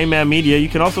by Gray Man Media. You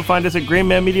can also find us at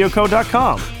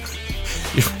graymanmediaco.com.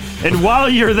 And while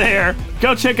you're there,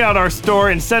 go check out our store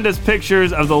and send us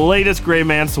pictures of the latest Gray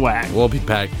Man swag. We'll be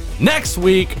back next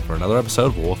week for another episode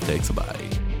of Wolf Takes a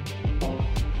Bite.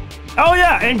 Oh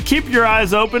yeah, and keep your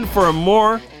eyes open for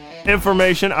more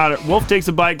information on Wolf Takes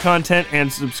a Bite content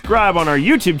and subscribe on our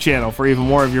YouTube channel for even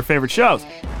more of your favorite shows.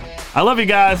 I love you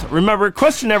guys. Remember,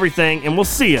 question everything, and we'll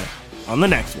see you on the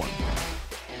next one.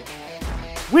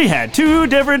 We had 2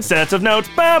 different sets of notes.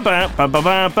 Ba, ba, ba, ba,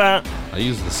 ba, ba. I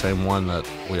use the same one that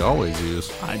we always use.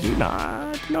 I do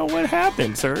not know what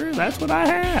happened, sir. That's what I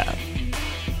have.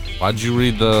 Why'd you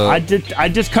read the... I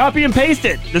just copy and paste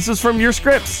it. This is from your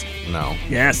scripts. No.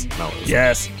 Yes. No, it isn't.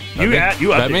 Yes. You Bet me?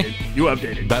 updated. Bet me? You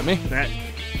updated. Bet me? That.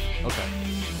 Okay.